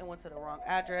siblings and went to the wrong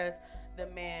address. The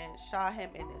man shot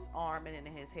him in his arm and in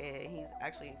his head. He's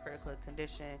actually in critical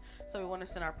condition. So we want to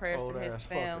send our prayers to his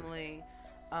family.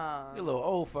 You're a little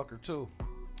old fucker, too.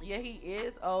 Yeah, he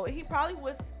is old. He probably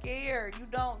was scared. You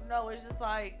don't know. It's just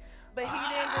like... But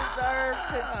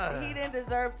he didn't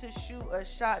deserve to shoot a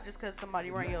shot just because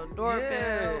somebody rang your doorbell.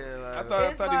 Yeah, I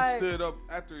thought he stood up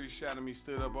after he shot him. He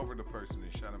stood up over the person and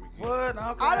shot him again. What?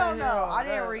 I don't know. I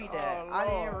didn't read that. I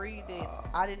didn't read it.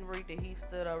 I didn't read that he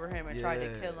stood over him and tried to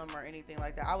kill him or anything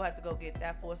like that. I would have to go get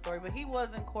that full story. But he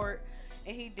was in court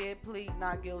and he did plead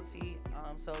not guilty.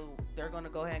 So they're going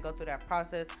to go ahead and go through that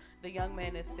process. The young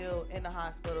man is still in the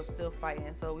hospital, still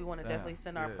fighting. So we want to definitely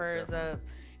send our prayers up.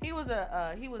 He was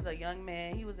a young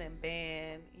man. He was in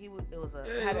band.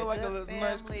 Had a good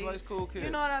family. Nice, cool kid. You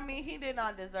know what I mean? He did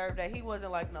not deserve that. He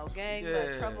wasn't like no gang,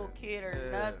 trouble kid or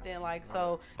nothing. Like,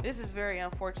 so this is very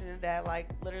unfortunate that like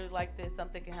literally like this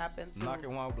something can happen to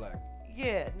knocking while black.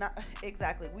 Yeah, not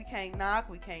exactly. We can't knock,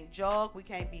 we can't joke, we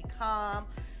can't be calm.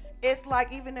 It's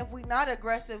like even if we not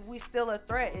aggressive, we still a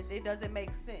threat. It doesn't make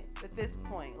sense at this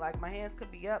point. Like my hands could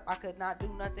be up, I could not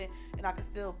do nothing, and I could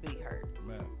still be hurt.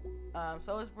 Man.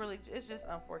 So it's just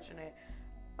unfortunate.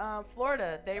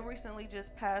 Florida, they recently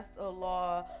just passed a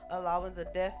law allowing the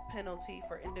death penalty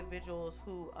for individuals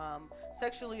who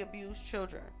sexually abuse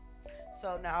children.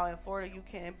 So now in Florida, you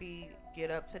can get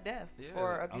up to death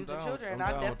for abusing children.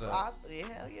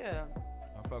 Hell yeah.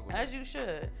 I fuck with As you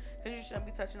should, because you shouldn't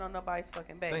be touching on nobody's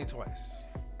fucking baby. Think twice.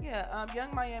 Yeah,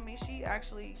 Young Miami, she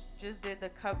actually just did the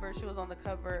cover. She was on the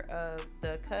cover of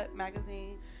the Cut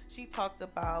magazine. She talked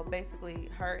about basically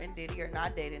her and Diddy are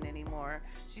not dating anymore.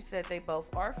 She said they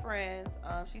both are friends.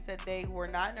 She said they were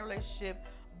not in a relationship,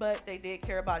 but they did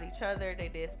care about each other. They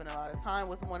did spend a lot of time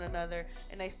with one another,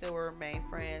 and they still remain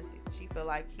friends. She feel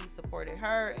like he supported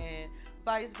her and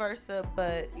vice versa,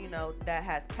 but that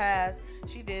has passed.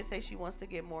 She did say she wants to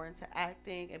get more into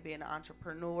acting and being an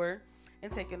entrepreneur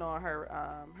and taking on her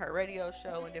radio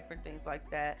show and different things like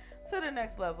that to the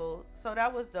next level. So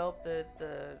that was dope. The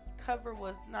cover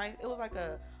was nice. It was like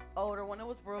a older one. It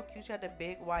was real cute. She had the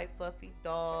big white fluffy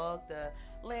dog, the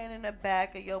laying in the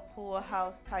back of your pool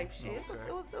house type shit. Okay.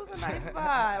 It was a nice vibe.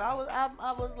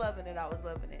 I was loving it. I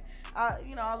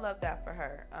love that for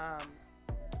her.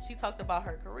 She talked about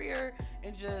her career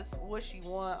and just what she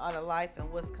want out of life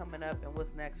and what's coming up and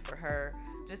what's next for her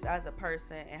just as a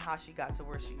person and how she got to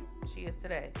where she is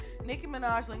today. Nicki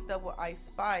Minaj linked up with Ice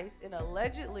Spice and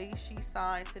allegedly she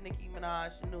signed to Nicki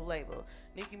Minaj's new label.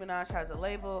 Nicki Minaj has a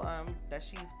label that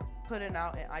she's putting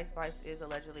out, and Ice Spice is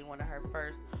allegedly one of her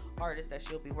first artists that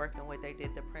she'll be working with. They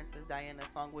did the Princess Diana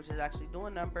song, which is actually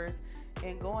doing numbers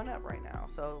and going up right now.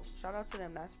 So shout out to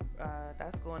them. That's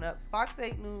going up. Fox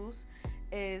 8 News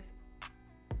is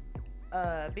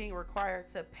being required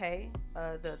to pay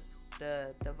the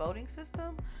voting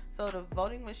system. So the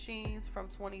voting machines from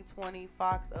 2020,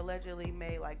 Fox allegedly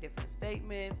made like different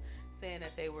statements saying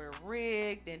that they were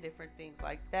rigged and different things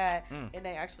like that. And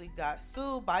they actually got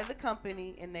sued by the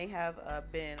company, and they have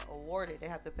been awarded. They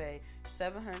have to pay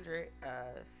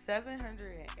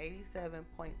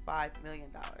 $787.5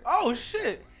 million. Oh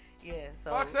shit. Yeah, so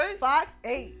Fox 8? Fox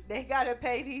 8, they gotta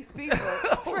pay these people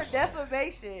for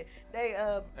defamation. They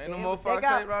ain't no more Fox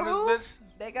 8 around this bitch.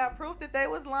 They got proof that they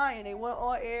was lying. They went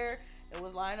on air and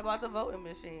was lying about the voting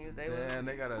machines. We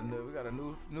got a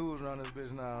news around this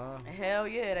bitch now, huh? Hell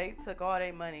yeah, they took all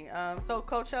their money. So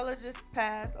Coachella just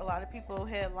passed. A lot of people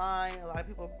headlined. A lot of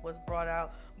people was brought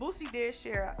out. Boosie did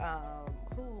share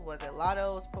who was it?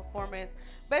 Lotto's performance,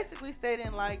 basically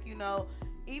stating like,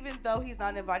 even though he's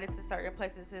not invited to certain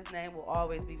places, his name will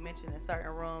always be mentioned in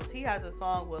certain rooms. He has a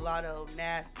song with Lotto,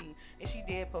 Nasty, and she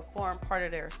did perform part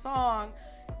of their song.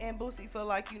 And Boosie feel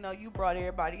like, you brought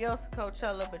everybody else to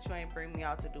Coachella, but you ain't bring me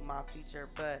out to do my feature.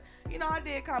 But, I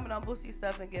did comment on Boosie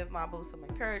stuff and give my boo some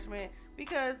encouragement,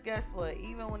 because guess what?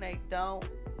 Even when they don't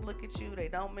look at you, they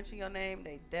don't mention your name,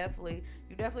 you definitely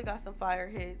got some fire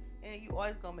hits, and you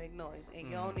always gonna make noise,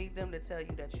 and you don't need them to tell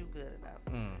you that you good enough.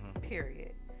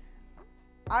 Period.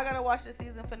 I gotta watch the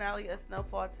season finale of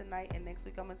Snowfall tonight, and next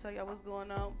week I'm gonna tell y'all what's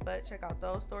going on. But check out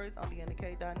those stories on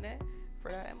TheNK.net for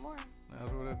that and more.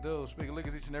 That's what it do. Speaking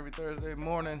Lickers each and every Thursday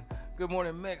morning. Good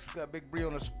morning, Mix. We got Big Bree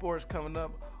on the sports coming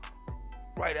up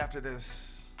right after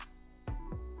this.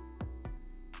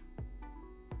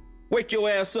 Wake your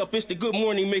ass up. It's the Good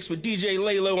Morning Mix with DJ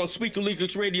Laylo on Speaker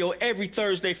Leakers Radio every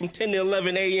Thursday from 10 to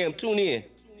 11 a.m. Tune in.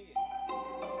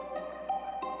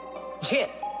 Yeah.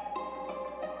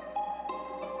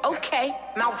 Okay,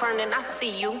 Mount Vernon, I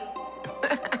see you.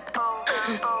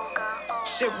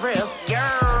 Shit real.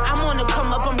 I wanna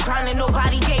come up, I'm grinding,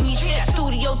 nobody gave me shit.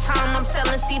 Studio time, I'm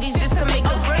selling CDs just to make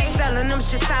a break. Selling them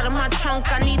shits out of my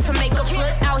trunk, I need to make a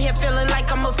flip. Out here feeling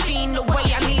like I'm a fiend, the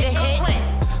way I need a hit.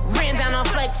 Ran down on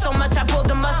flex so much I pulled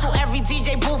the muscle. Every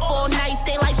DJ booth all night,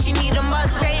 they like she need a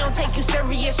muzzle. They don't take you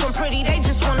serious when pretty, they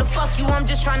just wanna fuck you. I'm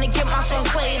just trying to get my song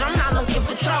played, I'm not looking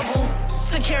for trouble.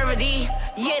 Security,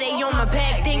 yeah, they on my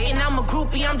back, thinking I'm a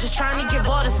groupie. I'm just trying to give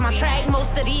artists my track.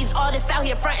 Most of these artists out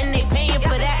here frontin', they paying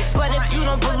for that. But if you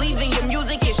don't believe in your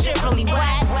music, your shit really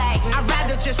whack. I'd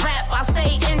rather just rap, I'll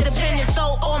stay independent.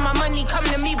 So all my money come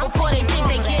to me before they think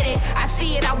they get it. I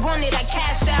see it, I want it, I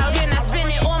cash out, and I spend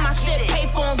it. All my shit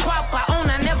paid for and guap, I own,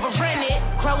 I never rent it.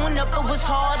 Growing up, it was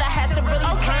hard, I had to really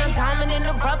grind. Diamond in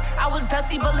the rough, I was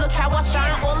dusty, but look how I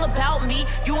shine. All about me,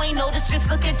 you ain't noticed, just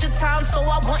look at your time. So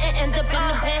I wouldn't end up in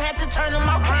the pen, had to turn on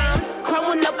my rhymes.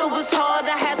 Growing up, it was hard,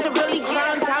 I had to really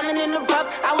grind. Diamond in the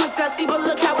rough, I was dusty, but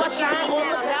look how I shine.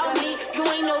 All about me, you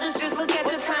ain't noticed, just look at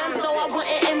your time. So I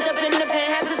wouldn't end up in the pen,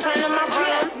 had to turn on my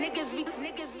rhymes.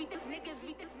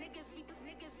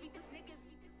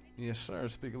 Yes, sir.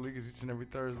 Speaker Leakers each and every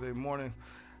Thursday morning.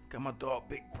 Got my dog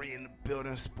Big Bree in the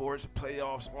building. Sports,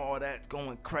 playoffs, all that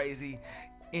going crazy.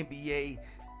 NBA,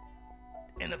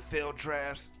 NFL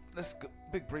drafts. Let's go.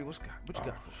 Big Bree, what you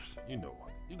got for us? You know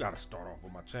what? You got to start off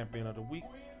with my champion of the week.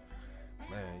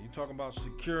 Man, you talking about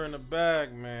securing the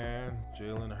bag, man.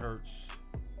 Jalen Hurts,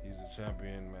 he's a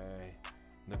champion, man.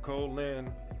 Nicole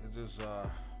Lynn is just,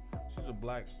 she's a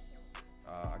black,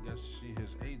 I guess she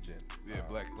his agent. Yeah,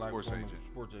 black sports agent.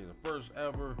 Sports agent. First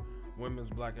ever women's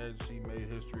black agent. She made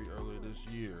history earlier this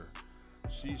year.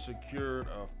 She secured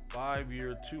a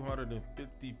 5-year,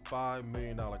 $255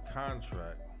 million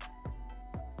contract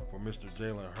for Mr.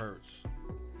 Jalen Hurts.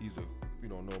 He's a, if you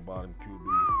don't know about him, QB.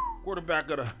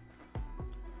 Quarterback of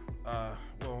the,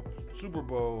 Super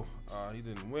Bowl. He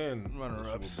didn't win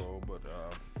the Super Bowl, but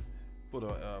for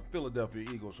the Philadelphia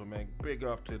Eagles. So, man, big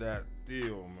up to that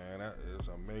deal, man. That is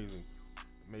amazing.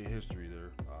 Made history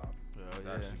there.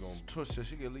 Twisted,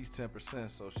 she get at least 10%,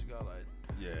 so she got like.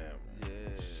 Yeah, man.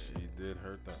 Yeah. She did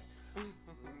her thing.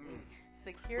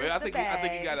 Secure I the think bag. I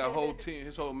think he got a whole team.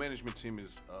 His whole management team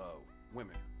is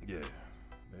women. Yeah.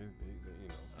 They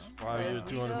 5-year,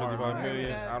 $255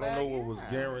 million. I don't know what was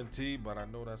guaranteed, but I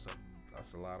know that's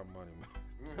a lot of money, man.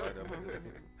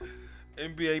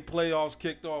 NBA playoffs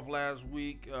kicked off last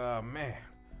week. Man,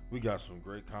 we got some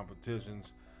great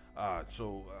competitions.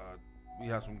 We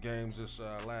had some games this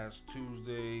last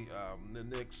Tuesday. The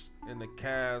Knicks and the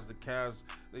Cavs. The Cavs,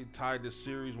 they tied the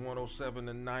series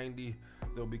 107-90.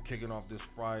 They'll be kicking off this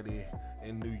Friday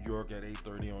in New York at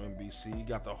 8:30 on NBC. You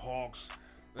got the Hawks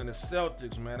and the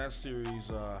Celtics, man. That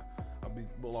series,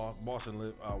 Boston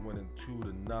winning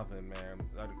 2-0, man.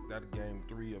 That game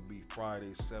 3 will be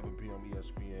Friday, 7 p.m.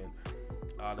 ESPN.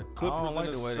 The Clippers and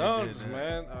the Suns,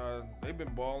 man. They've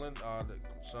been balling. The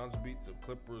Suns beat the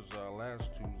Clippers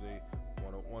last Tuesday,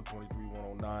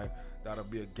 123-109. That'll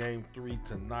be a game 3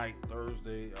 tonight,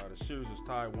 Thursday. The series is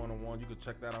tied 1-1. You can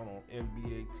check that out on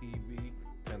NBA TV,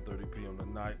 10:30 p.m.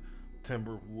 tonight.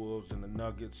 Timberwolves and the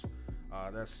Nuggets.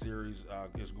 That series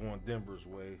is going Denver's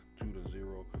way,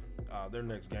 2-0. Their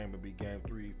next game will be game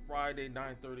 3, Friday,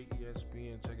 9:30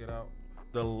 ESPN. Check it out.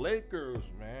 The Lakers,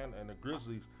 man, and the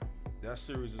Grizzlies. That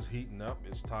series is heating up.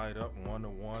 It's tied up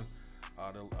 1-1.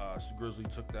 The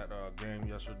Grizzlies took that game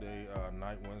yesterday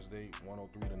night, Wednesday,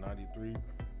 103-93.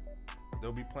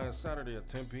 They'll be playing Saturday at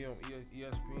 10 p.m.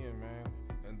 ESPN, man.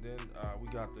 And then we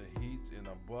got the Heat and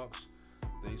the Bucks.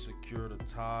 They secured a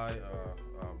tie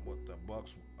with the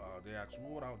Bucks. They actually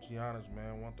ruled out Giannis,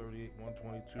 man,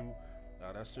 138-122.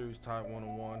 That series tied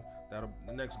 1-1.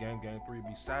 The next game, game 3, will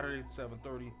be Saturday,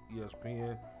 7:30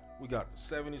 ESPN. We got the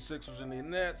 76ers and the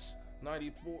Nets,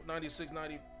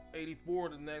 96-84.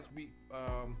 The next beat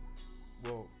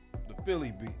well, the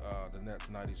Philly beat the Nets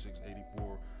 96-84.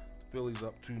 The Philly's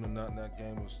up 2-0. That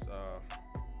game was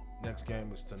next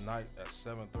game is tonight at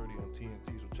 7:30 on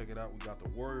TNT. So check it out. We got the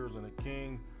Warriors and the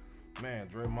Kings. Man,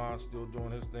 Draymond still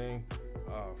doing his thing.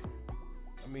 I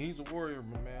mean, he's a warrior,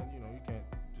 but man, you know, you can't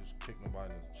just kick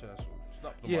nobody in the chest or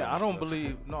stop nobody. Yeah, I don't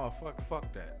believe. No, fuck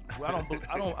that. I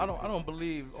don't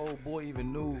believe old boy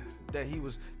even knew that he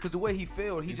was, because the way he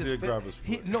fell, he just did fell. grab his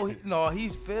foot. He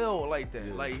fell like that.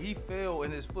 Yeah. Like he fell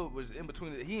and his foot was in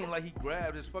between. He ain't like he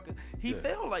grabbed his fucking. He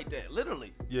fell like that,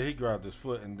 literally. Yeah, he grabbed his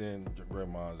foot and then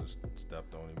Draymond just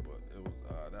stepped on him, but it was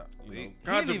that He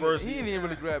controversy. didn't even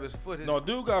really grab his foot. No,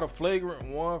 dude got a flagrant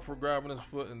one for grabbing his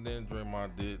foot, and then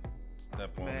Draymond did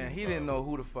step on him. Man, he didn't know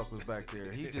who the fuck was back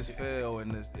there. He just fell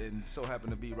and so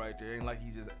happened to be right there. Ain't like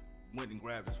he just went and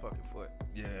grabbed his fucking foot.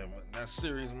 Yeah, man, that's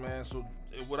serious, man. So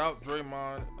without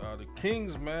Draymond, the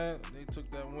Kings, man, they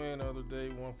took that win the other day,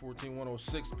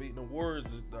 114-106, beating the Warriors,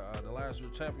 the last year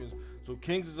champions. So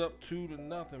Kings is up 2-0,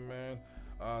 man.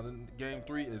 The game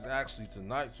 3 is actually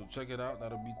tonight, so check it out.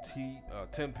 That'll be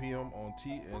 10 p.m. on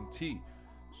TNT.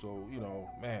 So, you know,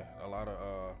 man, a lot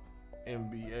of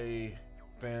NBA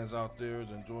fans out there is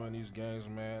enjoying these games,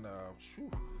 man.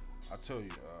 I tell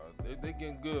you, they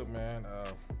getting good, man.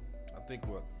 I think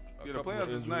the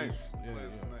playoffs is nice. Yeah,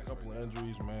 a couple of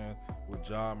injuries, man. With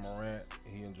Ja Morant,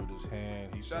 he injured his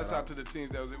hand. Shouts out to the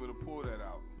teams that was able to pull that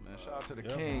out. Man, shout out to the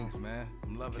Kings, man.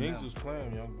 I'm loving Kings them. is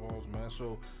playing young balls, man.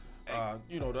 So,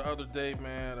 you know, the other day,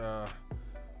 man,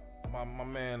 my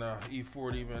man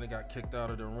E40, man, he got kicked out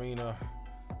of the arena.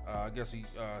 I guess he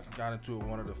got into it with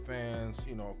one of the fans.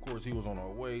 You know, of course, he was on an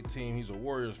away team. He's a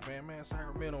Warriors fan. Man,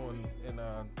 Sacramento and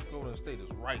Golden State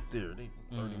is right there. They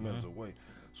 30 minutes away.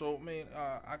 So, man,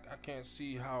 I can't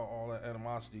see how all that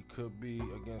animosity could be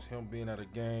against him being at a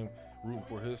game, rooting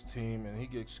for his team, and he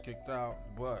gets kicked out.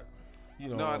 But, you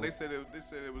know. No, they said it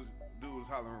was dude was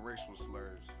hollering racial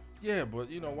slurs. Yeah, but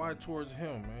you know why towards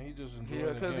him, man? He just enjoying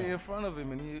Yeah, because he in front of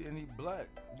him and he black.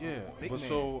 Yeah, Big but man.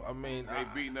 so I mean, They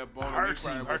beating up on him.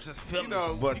 hurts his feelings. You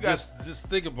know, but just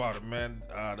think about it, man.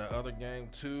 The other game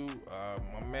too,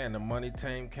 my man, the Money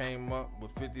Team came up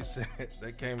with 50 Cent.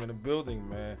 They came in the building,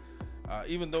 man.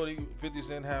 Even though 50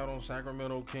 Cent had on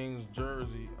Sacramento Kings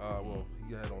jersey, well,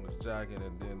 he had on his jacket,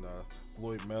 and then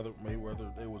Floyd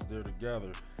Mayweather, they was there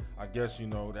together. I guess, you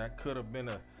know, that could have been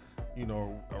a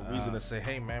reason to say,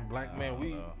 hey, man, black man,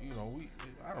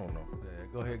 I don't know. Yeah,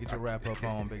 go ahead, get your wrap up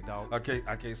on, big dog. I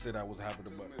can't say that was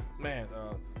happening, but man,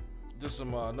 just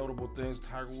some notable things.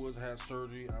 Tiger Woods had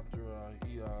surgery after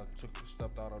he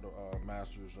stepped out of the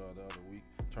Masters the other week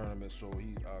tournament, so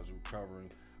he is recovering.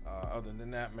 Other than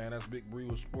that, man, that's Big Bree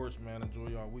with sports, man. Enjoy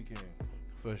y'all weekend.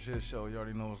 For shit show, you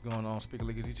already know what's going on. Speaker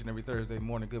League is each and every Thursday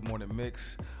morning. Good morning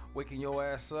mix. Waking your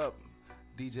ass up.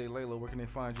 DJ Laylo, where can they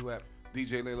find you at?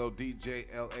 DJ Laylo,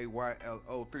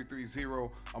 DJLAYLO 330.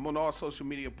 I'm on all social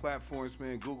media platforms,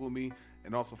 man. Google me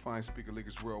and also find Speaker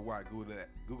Leakers Worldwide.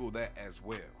 Google that as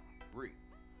well. Bree.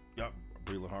 Yup.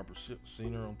 Breland Harper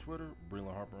Senior on Twitter,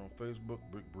 Breland Harper on Facebook,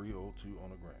 Big Bree02 on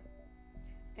the gram.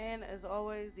 And as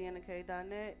always,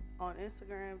 DeannaK.net on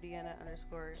Instagram,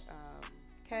 Deanna_K.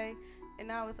 And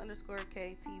now it's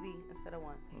 _KTV instead of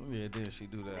 1. Yeah, did she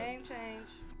do that? Name change.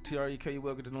 TREK, you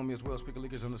will get to know me as well. Speaker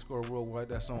Leakers _worldwide.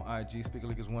 That's on IG. Speaker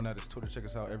Leakers 1. That is Twitter. Check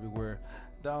us out everywhere.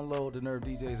 Download the Nerve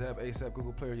DJs app, ASAP,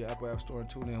 Google Play, or your Apple App Store, and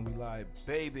tune in. We live,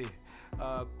 baby.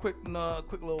 Quick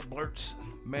little blurts.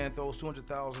 Man throws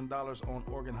 $200,000 on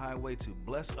Oregon Highway to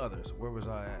bless others. Where was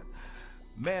I at?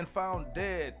 Man found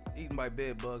dead, eaten by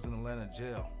bed bugs in Atlanta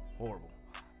jail. Horrible.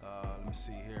 Let me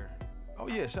see here. Oh,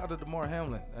 yeah, shout out to DeMar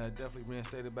Hamlin. Definitely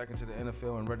reinstated back into the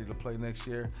NFL and ready to play next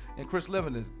year. And Chris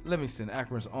Livingston,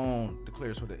 Akron's own,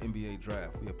 declares for the NBA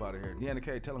draft. We up out of here. Deanna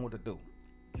K, tell them what to do.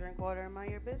 Drink water and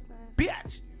mind your business.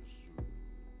 Bitch!